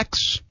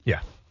quarterbacks. Yeah.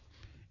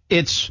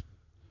 It's,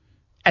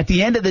 at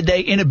the end of the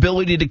day,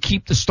 inability to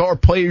keep the star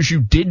players you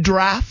did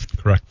draft.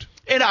 Correct.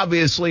 And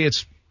obviously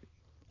it's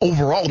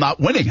overall not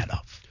winning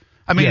enough.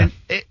 I mean,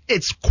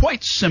 it's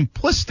quite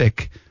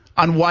simplistic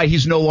on why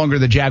he's no longer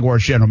the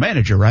Jaguars general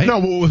manager, right? No,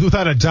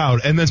 without a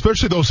doubt. And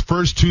especially those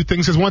first two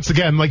things, because once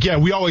again,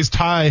 we always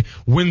tie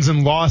wins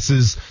and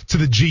losses to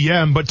the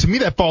GM, but to me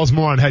that falls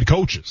more on head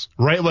coaches,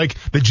 right? Like,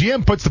 the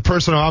GM puts the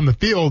person on the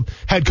field,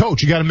 head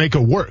coach, you got to make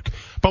it work.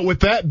 But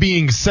with that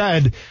being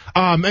said,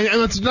 and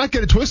let's not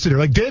get it twisted here,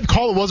 like, Dave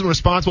Caldwell wasn't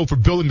responsible for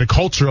building the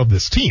culture of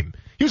this team.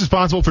 He was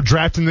responsible for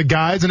drafting the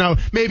guys, and now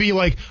maybe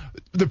like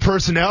the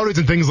personalities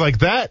and things like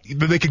that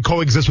they could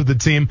coexist with the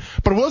team.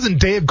 But it wasn't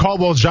Dave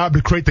Caldwell's job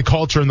to create the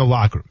culture in the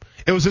locker room.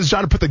 It was his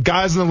job to put the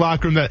guys in the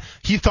locker room that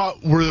he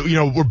thought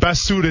were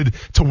best suited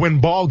to win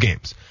ball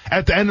games.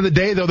 At the end of the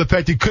day, though, the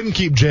fact you couldn't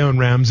keep Jalen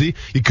Ramsey,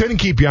 you couldn't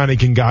keep Yannick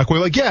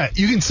Ngakoue,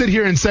 you can sit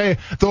here and say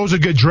those are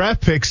good draft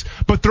picks,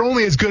 but they're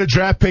only as good as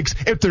draft picks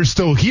if they're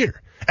still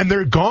here, and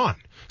they're gone.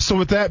 So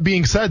with that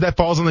being said, that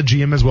falls on the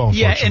GM as well.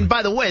 Yeah, and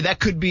by the way, that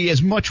could be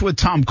as much with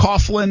Tom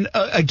Coughlin.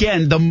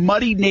 Again, the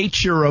muddy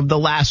nature of the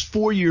last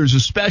 4 years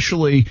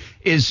especially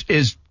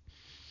is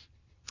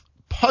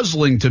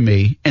puzzling to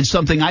me, and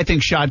something I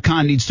think Shad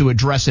Khan needs to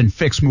address and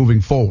fix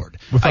moving forward.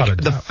 Without a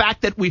doubt. The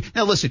fact that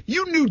now listen,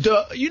 you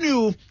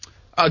knew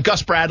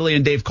Gus Bradley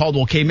and Dave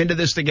Caldwell came into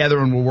this together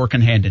and were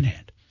working hand in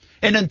hand.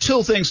 And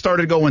until things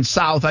started going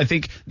south, I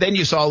think then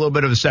you saw a little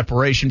bit of a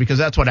separation, because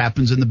that's what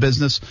happens in the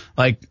business.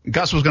 Like,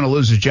 Gus was going to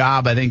lose his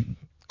job. I think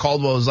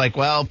Caldwell was like,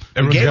 well,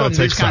 we gave him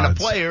these kind of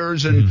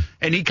players, and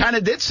he kind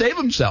of did save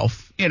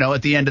himself,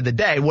 at the end of the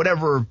day,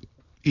 whatever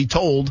he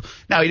told.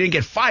 Now, he didn't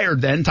get fired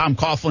then. Tom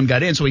Coughlin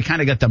got in, so he kind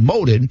of got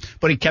demoted,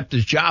 but he kept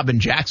his job in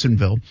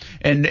Jacksonville.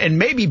 And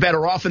maybe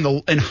better off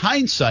in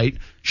hindsight,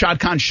 Shad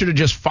Khan should have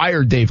just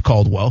fired Dave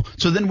Caldwell.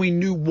 So then we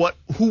knew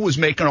who was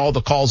making all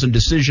the calls and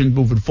decisions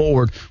moving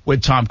forward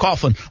with Tom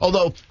Coughlin.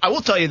 Although, I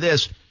will tell you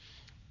this,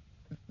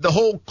 the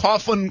whole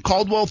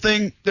Coughlin-Caldwell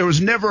thing, there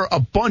was never a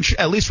bunch,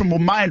 at least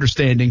from my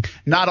understanding,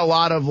 not a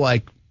lot of,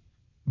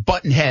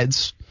 button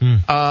heads.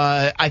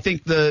 I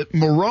think the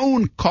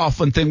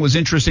Marrone-Coughlin thing was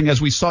interesting,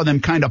 as we saw them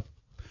kind of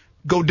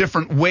go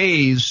different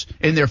ways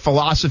in their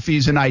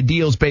philosophies and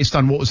ideals based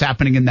on what was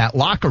happening in that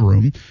locker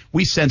room.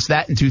 We sensed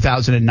that in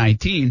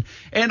 2019.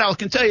 And I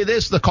can tell you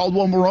this, the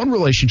Caldwell-Marrone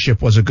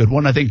relationship was a good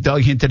one. I think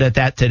Doug hinted at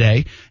that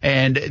today.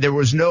 And there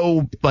was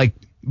no,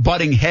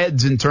 butting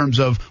heads in terms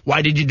of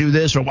why did you do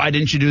this, or why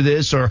didn't you do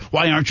this, or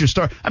why aren't you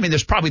star? I mean,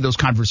 there's probably those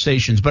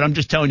conversations, but I'm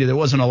just telling you there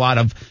wasn't a lot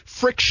of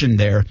friction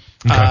there.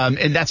 Okay.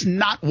 And that's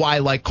not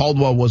why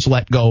Caldwell was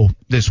let go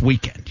this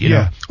weekend. You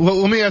know? Well,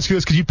 let me ask you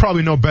this, because you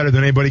probably know better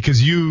than anybody,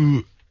 because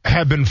you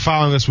have been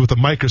following this with a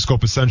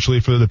microscope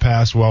essentially for the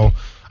past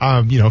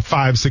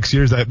 5-6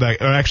 years, or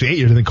actually 8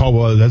 years I think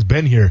Caldwell has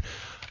been here.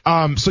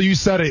 So you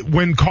said it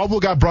when Caldwell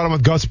got brought on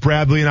with Gus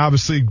Bradley, and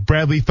obviously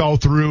Bradley fell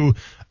through,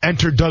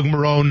 entered Doug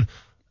Marrone.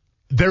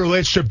 Their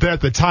relationship there at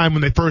the time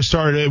when they first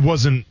started, it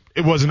wasn't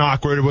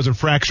awkward, it wasn't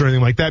fractured or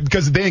anything like that,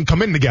 because they didn't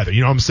come in together.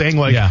 You know what I'm saying?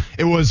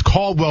 It was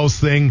Caldwell's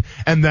thing,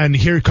 and then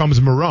here comes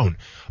Marrone.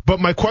 But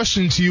my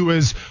question to you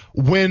is,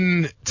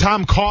 when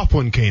Tom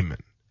Coughlin came in,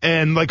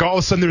 and all of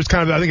a sudden there's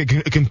kind of, I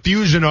think, a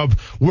confusion of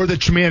where the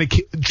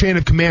chain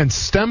of command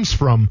stems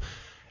from,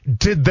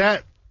 did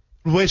that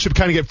relationship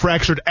kind of get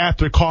fractured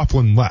after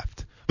Coughlin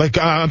left?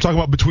 I'm talking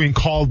about between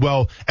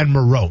Caldwell and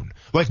Marrone.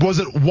 Was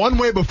it one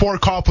way before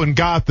Coughlin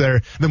got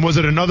there, then was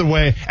it another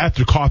way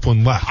after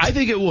Coughlin left? I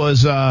think it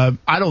was, I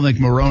don't think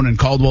Marrone and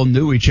Caldwell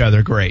knew each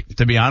other great,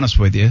 to be honest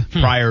with you,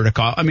 prior to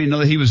Coughlin. I mean,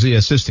 he was the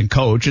assistant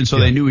coach, and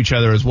so they knew each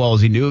other as well as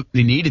he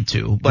needed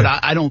to. But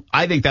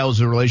I think that was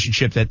a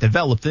relationship that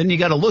developed. Then you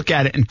got to look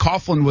at it, and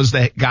Coughlin was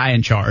the guy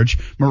in charge.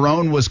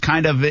 Marrone was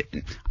kind of,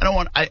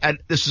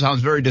 this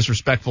sounds very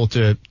disrespectful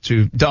to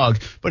Doug,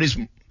 but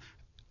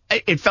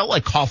it felt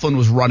like Coughlin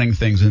was running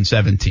things in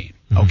 17,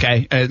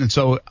 okay? And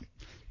so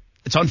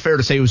it's unfair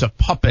to say he was a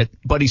puppet,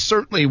 but he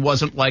certainly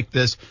wasn't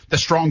the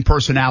strong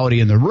personality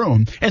in the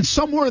room. And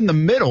somewhere in the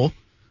middle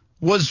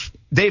was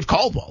Dave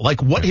Caldwell.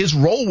 What his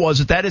role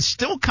was at that is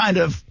still kind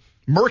of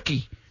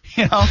murky.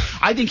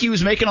 I think he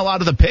was making a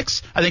lot of the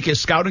picks. I think his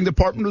scouting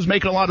department was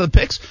making a lot of the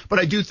picks. But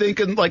I do think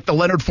the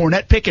Leonard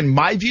Fournette pick, in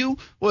my view,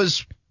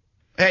 was,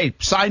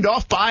 signed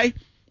off by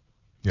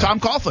Tom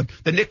Coughlin.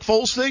 The Nick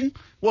Foles thing,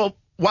 well,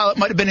 while it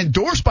might have been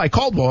endorsed by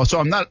Caldwell, so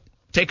I'm not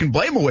taking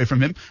blame away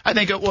from him, I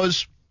think it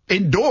was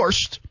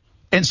endorsed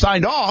and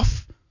signed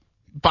off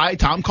by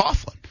Tom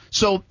Coughlin.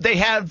 So they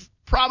have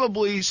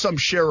probably some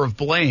share of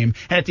blame.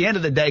 And at the end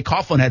of the day,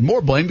 Coughlin had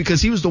more blame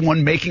because he was the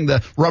one making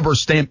the rubber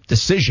stamp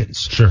decisions.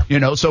 Sure.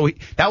 So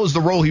that was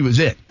the role he was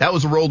in. That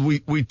was the role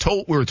we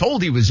were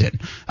told he was in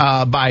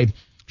by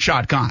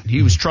Shad Khan.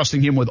 He was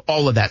trusting him with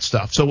all of that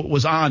stuff. So it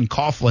was on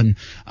Coughlin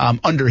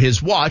under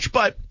his watch,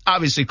 but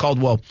obviously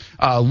Caldwell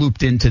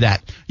looped into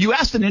that. You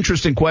asked an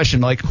interesting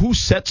question, like who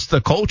sets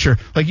the culture?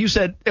 Like you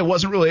said, he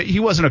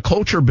wasn't a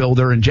culture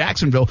builder in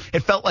Jacksonville.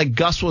 It felt like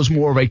Gus was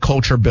more of a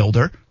culture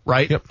builder,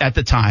 right? Yep. At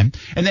the time.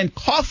 And then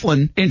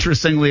Coughlin,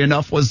 interestingly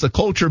enough, was the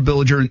culture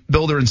builder in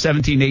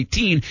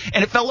 17-18.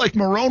 And it felt like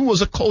Marrone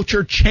was a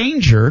culture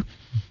changer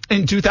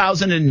in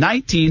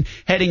 2019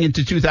 heading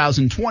into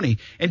 2020.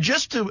 And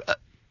just to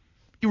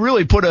you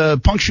really put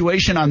a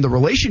punctuation on the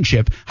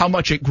relationship, how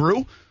much it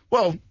grew.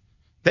 Well,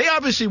 they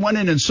obviously went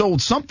in and sold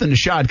something to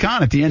Shad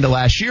Khan at the end of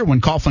last year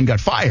when Coughlin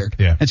got fired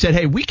and said,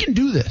 hey, we can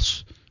do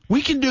this.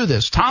 We can do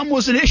this. Tom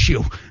was an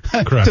issue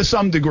to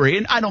some degree,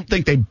 and I don't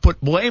think they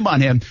put blame on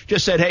him.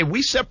 Just said, hey,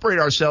 we separate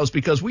ourselves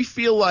because we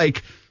feel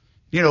like,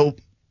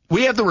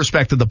 we have the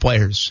respect of the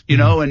players,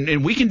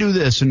 and we can do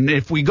this. And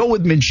if we go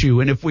with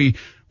Minshew and if we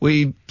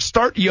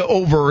start you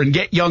over and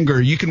get younger,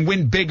 you can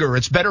win bigger.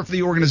 It's better for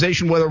the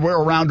organization whether we're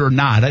around or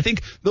not. I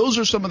think those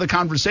are some of the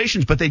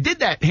conversations, but they did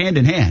that hand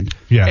in hand.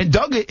 Yeah. And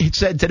Doug had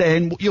said today,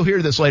 and you'll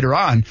hear this later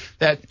on,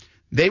 that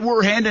they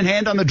were hand in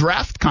hand on the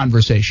draft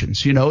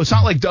conversations. It's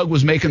not like Doug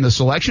was making the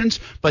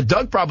selections, but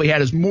Doug probably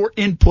had as more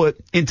input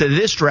into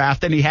this draft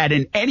than he had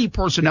in any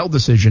personnel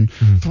decision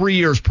 3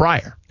 years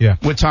prior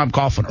with Tom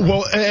Coughlin.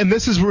 Well, and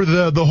this is where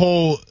the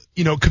whole,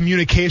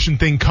 communication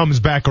thing comes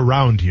back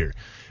around here.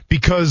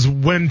 Because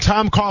when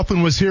Tom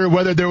Coughlin was here,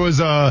 whether there was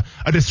a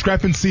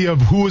discrepancy of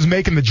who was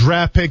making the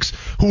draft picks,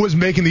 who was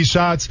making these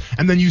shots,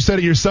 and then you said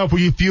it yourself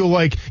where you feel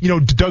like,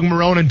 Doug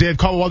Marrone and Dave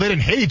Caldwell, they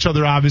didn't hate each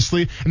other,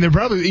 obviously, and they're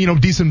probably,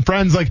 decent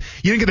friends. Like,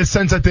 you didn't get the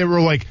sense that they were,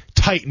 like,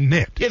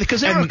 tight-knit. Yeah, because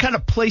they were kind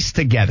of placed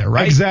together,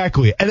 right?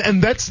 Exactly. And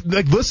that's,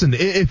 like, listen,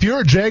 if you're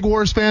a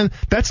Jaguars fan,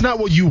 that's not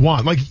what you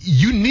want. Like,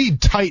 you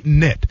need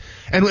tight-knit.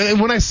 And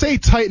when I say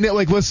tight-knit,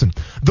 like, listen,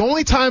 the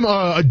only time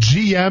a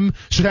GM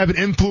should have an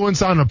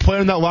influence on a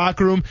player in that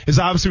locker room is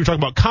obviously we're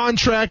talking about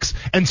contracts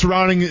and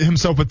surrounding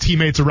himself with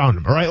teammates around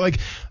him, all right? Like,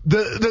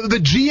 the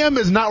GM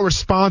is not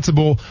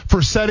responsible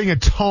for setting a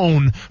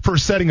tone, for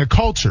setting a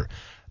culture.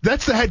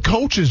 That's the head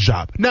coach's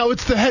job. Now,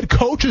 it's the head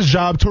coach's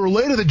job to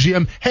relay to the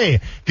GM, hey,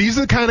 these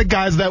are the kind of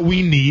guys that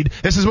we need.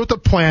 This is what the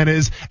plan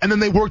is. And then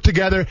they work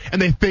together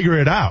and they figure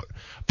it out.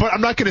 But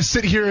I'm not going to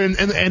sit here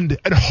and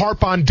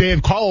harp on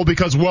Dave Caldwell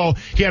because, well,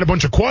 he had a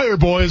bunch of choir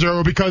boys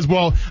or because,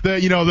 well,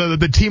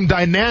 the team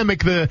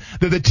dynamic,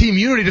 the team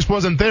unity just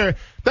wasn't there.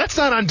 That's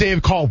not on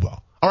Dave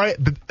Caldwell. All right.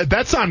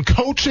 That's on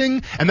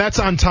coaching and that's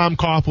on Tom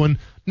Coughlin.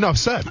 Enough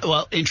said.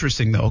 Well,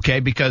 interesting though, okay?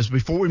 Because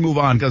before we move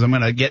on, because I'm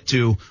going to get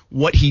to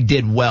what he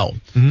did well.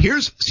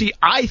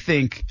 I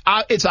think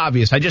it's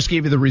obvious. I just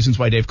gave you the reasons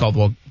why Dave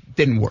Caldwell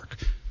didn't work.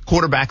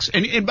 Quarterbacks,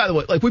 and by the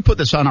way, like we put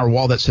this on our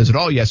wall that says it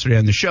all yesterday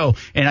on the show,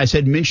 and I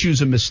said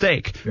Minshew's a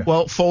mistake. Yeah.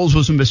 Well, Foles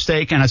was a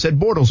mistake, and I said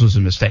Bortles was a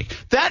mistake.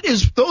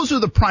 Those are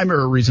the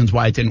primary reasons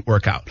why it didn't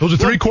work out. Those are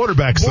three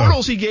quarterbacks,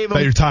 Bortles he gave him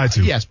that you're tied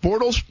to. Yes,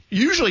 Bortles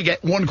usually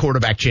get one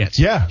quarterback chance.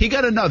 Yeah. He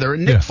got another.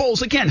 And Nick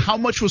Foles, again, how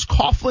much was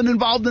Coughlin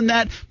involved in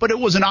that? But it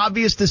was an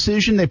obvious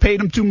decision. They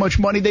paid him too much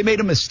money. They made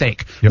a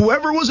mistake. Yep.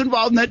 Whoever was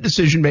involved in that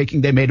decision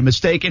making, they made a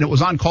mistake, and it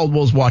was on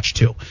Caldwell's watch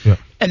too. Yep.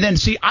 And then,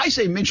 I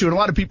say Minshew, and a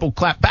lot of people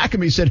clap back at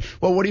me and said,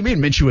 well, what do you mean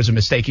Minshew was a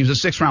mistake? He was a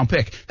sixth-round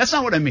pick. That's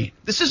not what I mean.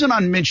 This isn't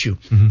on Minshew.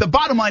 Mm-hmm. The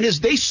bottom line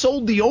is they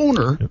sold the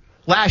owner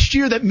last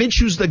year that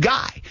Minshew's the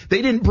guy.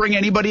 They didn't bring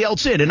anybody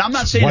else in. And I'm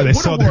not saying it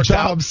would have worked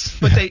out,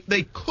 but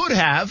they could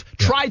have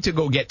tried to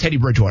go get Teddy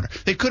Bridgewater.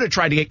 They could have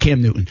tried to get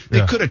Cam Newton.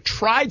 They could have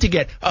tried to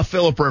get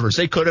Phillip Rivers.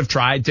 They could have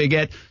tried to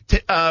get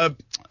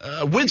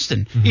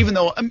Winston, even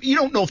though you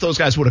don't know if those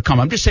guys would have come.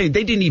 I'm just saying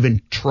they didn't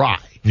even try.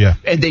 Yeah.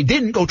 And they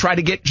didn't go try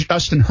to get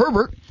Justin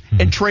Herbert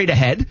and trade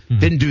ahead.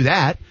 Didn't do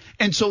that.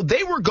 And so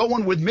they were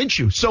going with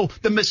Minshew. So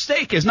the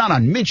mistake is not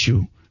on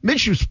Minshew.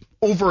 Minshew's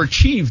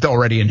overachieved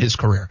already in his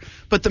career.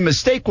 But the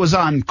mistake was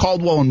on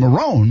Caldwell and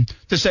Marrone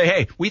to say,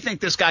 hey, we think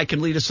this guy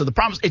can lead us to the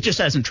promise. It just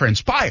hasn't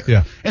transpired.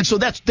 Yeah. And so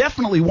that's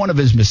definitely one of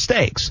his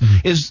mistakes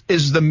is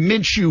the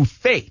Minshew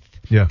faith.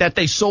 Yeah. That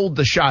they sold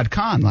the Shad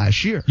Khan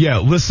last year. Yeah,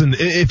 listen,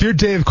 if you're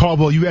Dave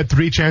Caldwell, you had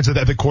 3 chances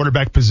at the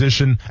quarterback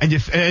position, and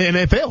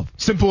it failed.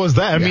 Simple as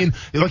that. I mean,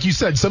 like you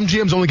said, some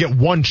GMs only get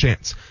 1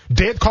 chance.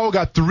 Dave Caldwell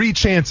got 3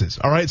 chances,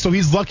 all right? So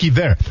he's lucky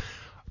there.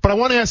 But I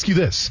want to ask you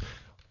this.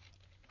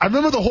 I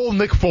remember the whole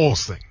Nick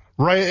Foles thing,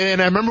 right?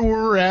 And I remember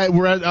we're at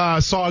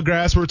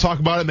Sawgrass, we were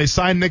talking about it, and they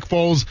signed Nick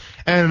Foles,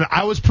 and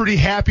I was pretty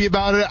happy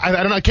about it. I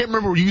don't know, I can't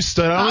remember where you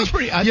stood. I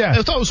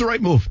thought it was the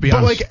right move, to be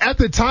honest. But, like, at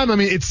the time, I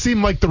mean, it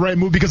seemed like the right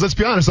move, because let's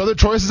be honest, other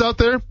choices out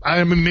there,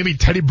 I mean, maybe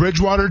Teddy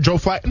Bridgewater, Joe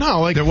Flacco,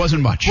 no, like. There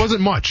wasn't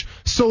much.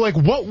 So, like,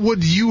 what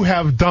would you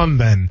have done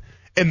then?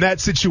 In that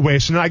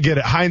situation, I get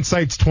it.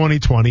 Hindsight's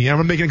 20/20.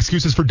 I'm making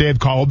excuses for Dave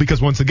Caldwell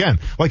because, once again,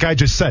 like I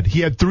just said,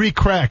 he had 3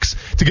 cracks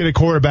to get a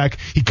quarterback.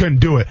 He couldn't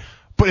do it.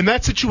 But in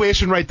that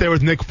situation right there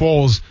with Nick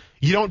Foles,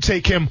 you don't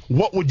take him,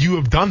 what would you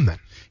have done then?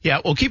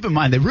 Yeah, well, keep in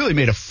mind, they really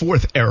made a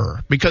fourth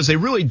error because they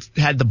really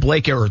had the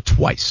Blake error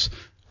twice.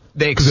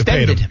 They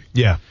extended him.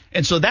 Yeah.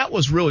 And so that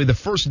was really the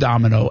first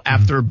domino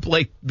after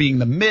Blake being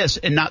the miss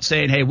and not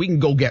saying, hey, we can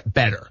go get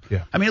better.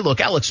 Yeah. I mean,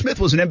 look, Alex Smith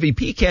was an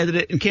MVP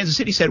candidate, and Kansas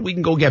City said we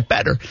can go get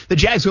better. The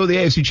Jags go to the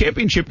AFC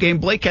Championship game.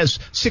 Blake has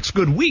 6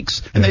 good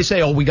weeks, and they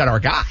say, oh, we got our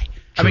guy. Sure.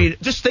 I mean,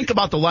 just think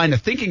about the line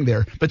of thinking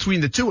there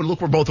between the two, and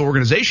look where both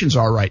organizations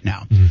are right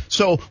now.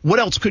 So what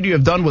else could you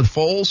have done with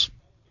Foles?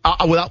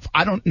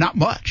 Not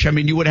much. I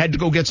mean, you would have had to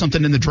go get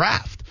something in the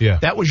draft. Yeah.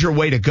 That was your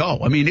way to go.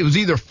 I mean, it was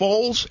either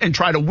Foles and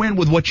try to win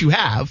with what you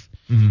have,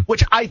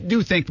 which I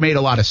do think made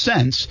a lot of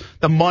sense.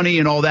 The money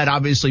and all that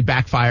obviously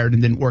backfired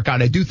and didn't work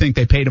out. I do think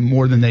they paid him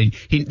more than they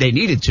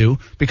needed to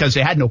because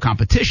they had no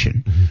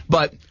competition.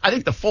 But I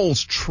think the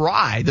Foles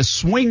try, the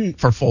swing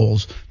for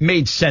Foles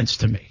made sense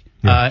to me.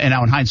 Yeah. And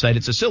now in hindsight,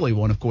 it's a silly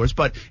one, of course,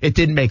 but it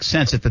didn't make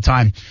sense at the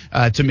time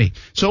to me.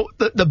 So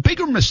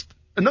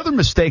another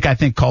mistake I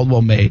think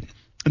Caldwell made,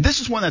 and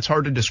this is one that's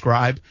hard to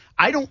describe.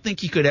 I don't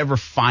think he could ever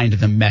find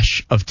the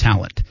mesh of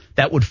talent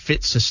that would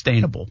fit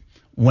sustainable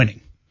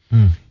winning.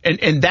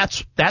 And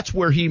that's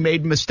where he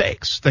made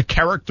mistakes, the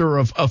character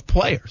of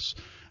players.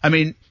 I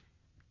mean,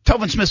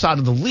 Telvin Smith's out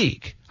of the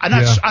league.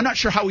 I'm not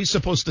sure how he's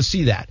supposed to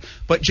see that.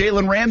 But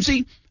Jalen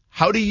Ramsey,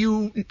 how do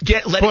you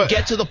let it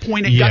get to the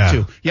point it got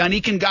to?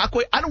 Yannick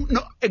Ngakoue, I don't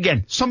know.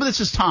 Again, some of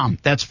this is Tom.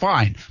 That's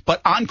fine. But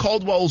on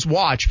Caldwell's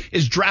watch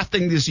is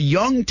drafting this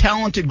young,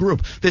 talented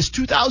group, this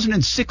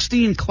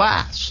 2016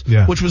 class,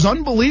 which was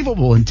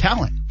unbelievable in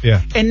talent,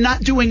 and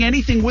not doing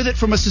anything with it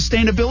from a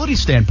sustainability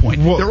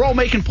standpoint. Well, they're all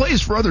making plays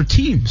for other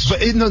teams.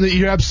 But no,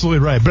 you're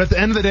absolutely right. But at the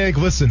end of the day,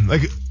 listen,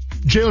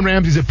 Jalen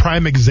Ramsey's a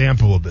prime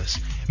example of this.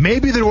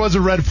 Maybe there was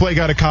a red flag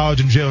out of college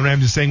and Jalen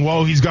Ramsey saying,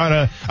 well, he's got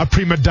a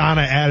prima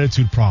donna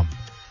attitude problem.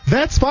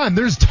 That's fine.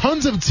 There's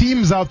tons of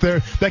teams out there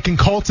that can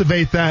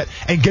cultivate that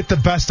and get the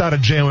best out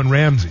of Jalen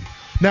Ramsey.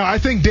 Now, I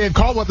think Dave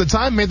Caldwell at the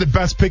time made the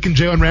best pick in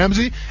Jalen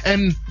Ramsey,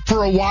 and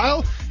for a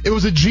while, it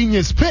was a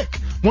genius pick.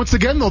 Once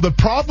again, though, the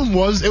problem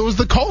was it was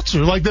the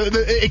culture.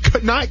 It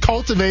could not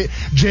cultivate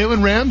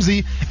Jalen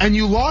Ramsey, and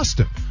you lost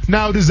him.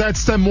 Now, does that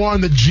stem more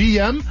on the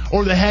GM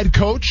or the head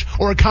coach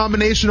or a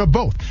combination of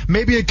both?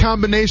 Maybe a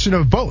combination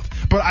of both.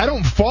 But I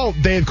don't fault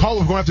Dave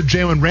Caldwell going after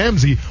Jalen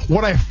Ramsey.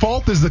 What I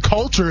fault is the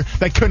culture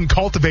that couldn't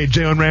cultivate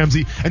Jalen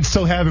Ramsey and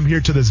still have him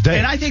here to this day.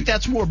 And I think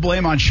that's more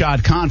blame on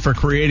Shad Khan for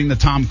creating the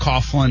Tom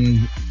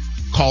Coughlin,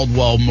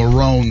 Caldwell,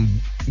 Marrone,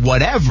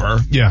 whatever,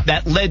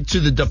 that led to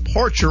the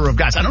departure of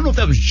guys. I don't know if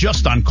that was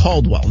just on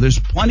Caldwell. There's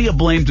plenty of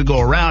blame to go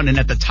around, and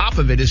at the top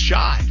of it is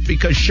Shad,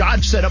 because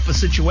Shad set up a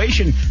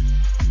situation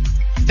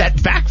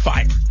that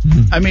backfired.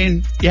 I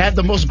mean, you had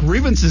the most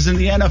grievances in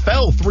the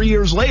NFL 3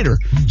 years later.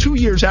 2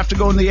 years after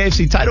going to the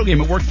AFC title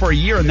game, it worked for a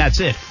year, and that's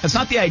it. That's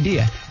not the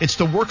idea. It's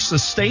to work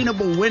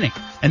sustainable winning,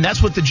 and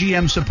that's what the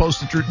GM's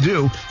supposed to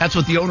do. That's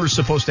what the owner's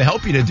supposed to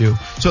help you to do.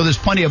 So there's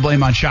plenty of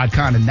blame on Shad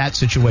Khan in that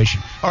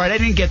situation. All right, I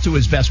didn't get to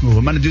his best move.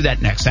 I'm going to do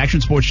that next.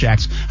 Action Sports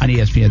Jacks on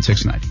ESPN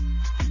 690.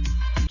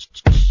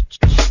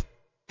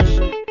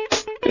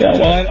 Yeah,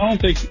 well,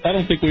 I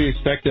don't think we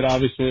expected,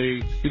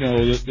 obviously,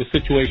 the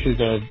situations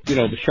of,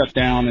 the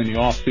shutdown in the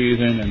off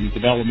season and the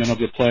development of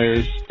the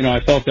players. I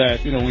felt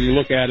that, when you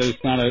look at it,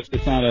 it's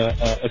not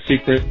a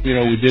secret.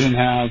 We didn't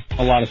have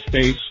a lot of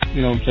space,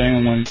 what I'm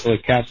saying, when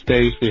cap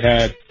space, we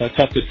had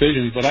tough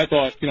decisions. But I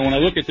thought, when I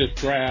look at this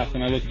draft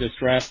and I look at this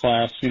draft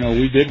class,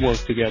 we did work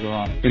together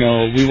on it.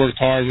 We worked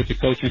hard with the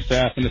coaching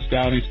staff and the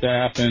scouting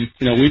staff, and,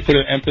 we put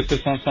an emphasis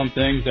on some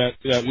things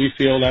that we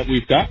feel that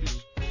we've gotten.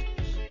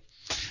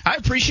 I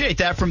appreciate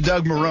that from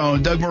Doug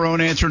Marrone. Doug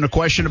Marrone answering a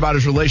question about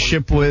his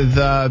relationship with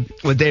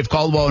Dave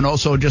Caldwell, and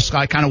also just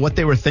kind of what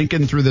they were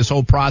thinking through this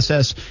whole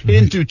process. He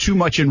didn't do too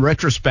much in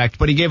retrospect,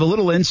 but he gave a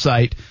little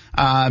insight.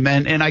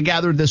 And I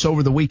gathered this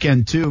over the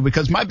weekend too,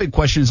 because my big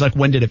question is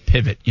when did it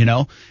pivot,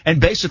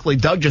 And basically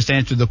Doug just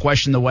answered the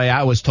question the way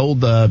I was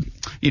told,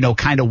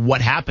 kind of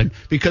what happened.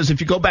 Because if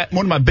you go back,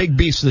 one of my big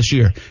beefs this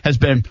year has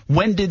been,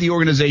 when did the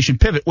organization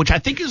pivot? Which I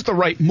think is the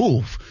right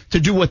move to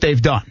do what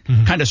they've done.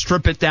 Kind of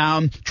strip it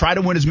down, try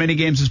to win as many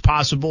games as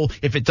possible.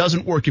 If it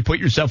doesn't work, you put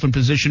yourself in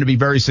position to be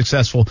very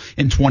successful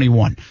in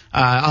 21.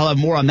 I'll have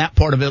more on that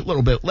part of it a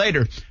little bit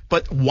later.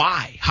 But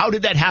why? How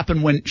did that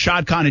happen when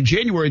Shad Khan in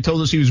January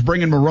told us he was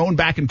bringing Marrone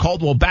back and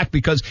Caldwell back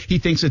because he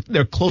thinks that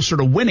they're closer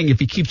to winning if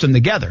he keeps them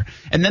together?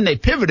 And then they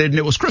pivoted, and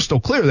it was crystal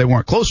clear they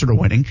weren't closer to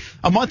winning.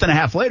 A month and a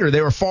half later,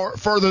 they were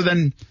further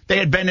than they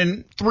had been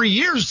in 3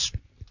 years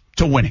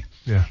to winning.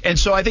 Yeah. And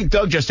so I think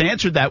Doug just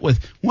answered that with,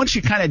 once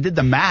you kind of did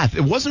the math,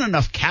 it wasn't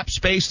enough cap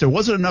space. There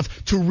wasn't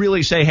enough to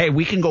really say, hey,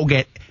 we can go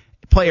get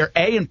player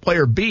A and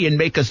player B and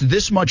make us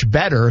this much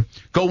better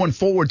going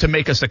forward to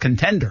make us a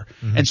contender.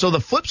 And so the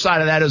flip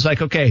side of that is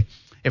okay,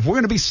 if we're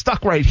going to be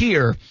stuck right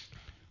here,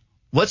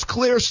 let's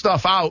clear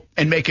stuff out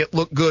and make it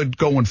look good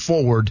going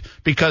forward,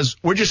 because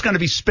we're just going to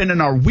be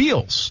spinning our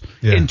wheels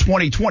in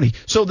 2020.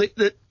 So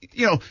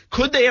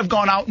could they have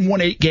gone out and won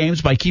 8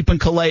 games by keeping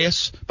Calais,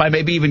 by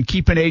maybe even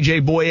keeping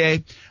AJ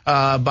Boye,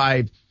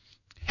 by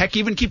Heck,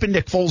 even keeping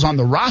Nick Foles on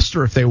the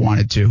roster if they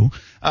wanted to,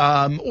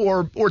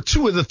 or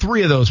two of the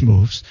three of those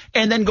moves,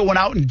 and then going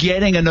out and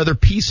getting another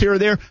piece here or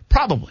there,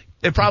 probably.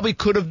 They probably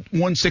could have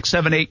won 6,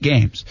 7, 8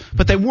 games,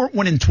 but they weren't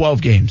winning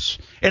 12 games.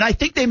 And I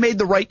think they made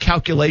the right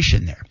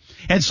calculation there.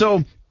 And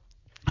so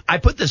I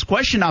put this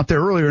question out there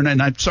earlier,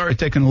 and I'm sorry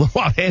taking a little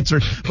while to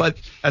answer, but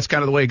that's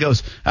kind of the way it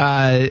goes.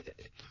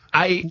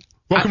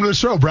 Welcome to the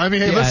show, Brian.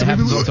 Hey,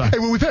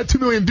 listen, we've had 2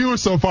 million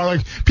viewers so far.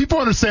 Like, people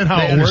understand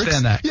how it works. They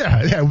understand that.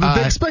 Yeah,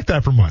 they expect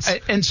that from us.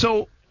 And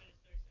so,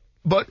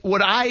 but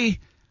what I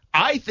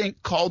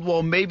think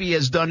Caldwell maybe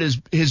has done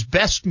his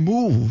best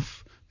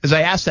move, as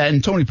I asked that,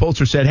 and Tony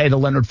Polster said, hey, the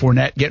Leonard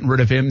Fournette, getting rid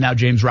of him, now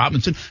James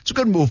Robinson. It's a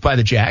good move by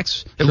the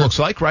Jags. It looks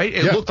like, right?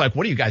 It looked like,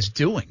 what are you guys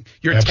doing?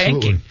 You're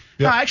tanking.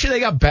 Yeah. No, actually, they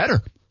got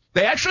better.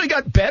 They actually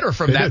got better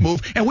from that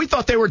move, and we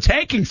thought they were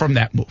tanking from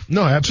that move.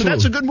 No, absolutely.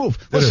 So that's a good move.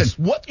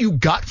 Listen, what you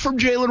got from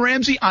Jalen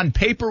Ramsey on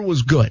paper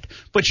was good,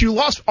 but you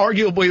lost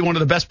arguably one of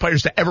the best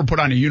players to ever put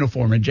on a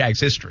uniform in Jags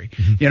history.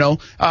 Mm-hmm. You know,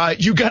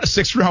 you got a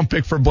 6th-round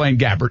pick for Blaine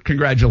Gabbert.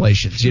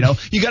 Congratulations. You know,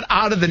 you got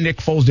out of the Nick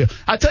Foles deal.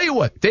 I tell you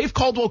what, Dave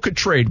Caldwell could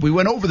trade. We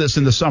went over this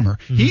in the summer.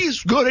 Mm-hmm.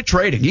 He's good at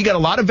trading. He got a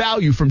lot of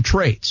value from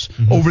trades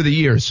over the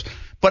years.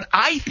 But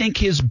I think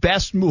his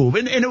best move,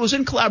 and it was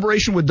in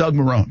collaboration with Doug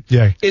Marrone,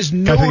 is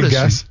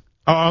noticing.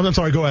 Oh, I'm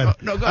sorry. Go ahead.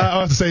 No, go ahead.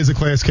 I have to say, is it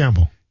Calais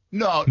Campbell?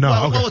 No. Okay.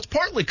 Well, it's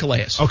partly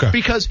Calais. Okay.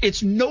 Because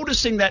it's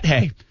noticing that,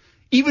 hey,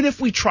 even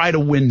if we try to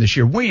win this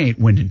year, we ain't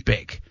winning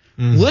big.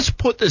 Mm-hmm. Let's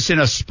put this in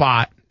a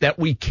spot that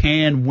we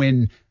can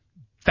win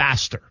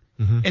faster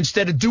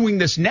instead of doing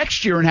this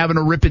next year and having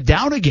to rip it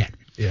down again.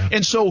 Yeah.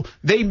 And so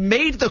they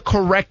made the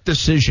correct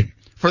decision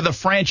for the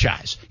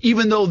franchise,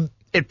 even though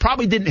it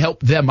probably didn't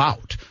help them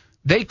out.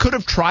 They could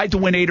have tried to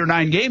win 8 or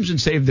 9 games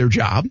and save their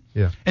job.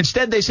 Yeah.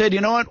 Instead, they said,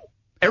 you know what?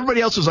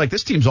 Everybody else is like,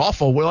 this team's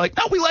awful. We're like,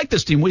 no, we like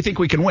this team. We think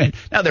we can win.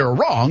 Now, they were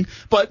wrong,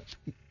 but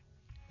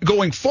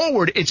going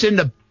forward, it's in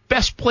the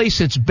best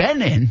place it's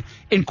been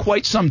in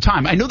quite some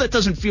time. I know that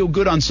doesn't feel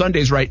good on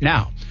Sundays right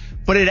now,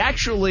 but it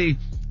actually,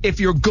 if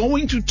you're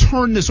going to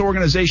turn this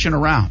organization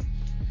around,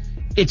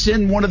 it's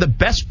in one of the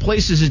best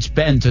places it's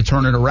been to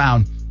turn it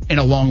around in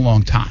a long,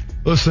 long time.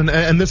 Listen,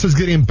 and this is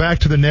getting back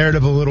to the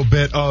narrative a little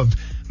bit of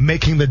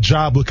making the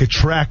job look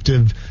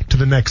attractive to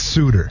the next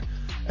suitor.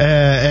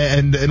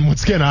 And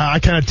once again, I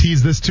kind of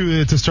teased this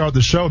too to start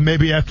the show.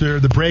 Maybe after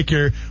the break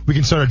here, we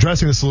can start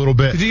addressing this a little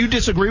bit. Do you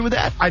disagree with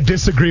that? I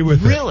disagree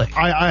with it. Really?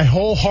 I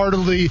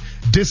wholeheartedly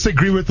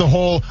disagree with the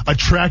whole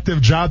attractive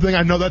job thing.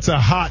 I know that's a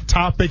hot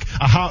topic,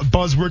 a hot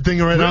buzzword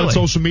thing right now on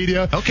social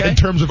media in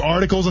terms of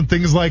articles and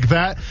things like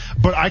that.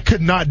 But I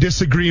could not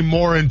disagree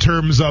more in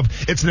terms of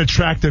it's an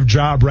attractive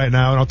job right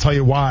now, and I'll tell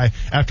you why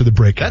after the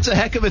break. That's a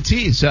heck of a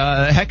tease.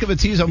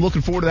 I'm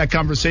looking forward to that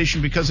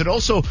conversation because it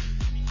also –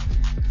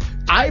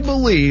 I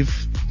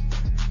believe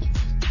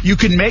you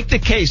can make the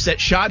case that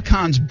Shad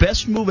Khan's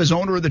best move as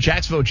owner of the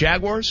Jacksonville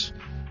Jaguars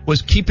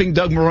was keeping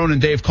Doug Marrone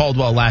and Dave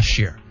Caldwell last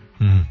year.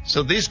 Mm.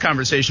 So these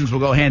conversations will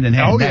go hand in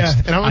hand. Oh, yeah.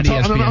 And I'm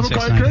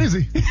going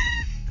crazy.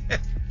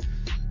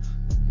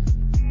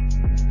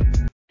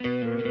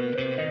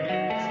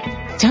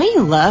 Don't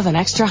you love an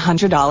extra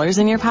 $100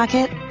 in your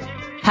pocket?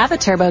 Have a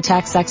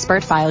TurboTax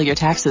expert file your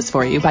taxes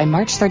for you by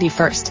March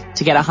 31st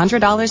to get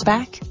 $100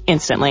 back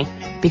instantly.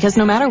 Because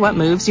no matter what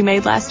moves you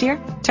made last year,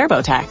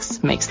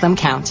 TurboTax makes them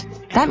count.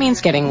 That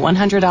means getting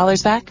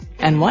 $100 back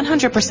and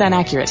 100%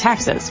 accurate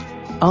taxes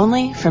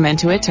only from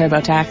Intuit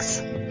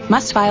TurboTax.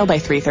 Must file by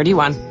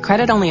 3/31.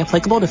 Credit only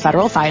applicable to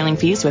federal filing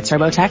fees with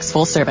TurboTax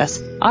full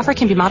service. Offer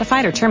can be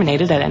modified or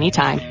terminated at any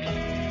time.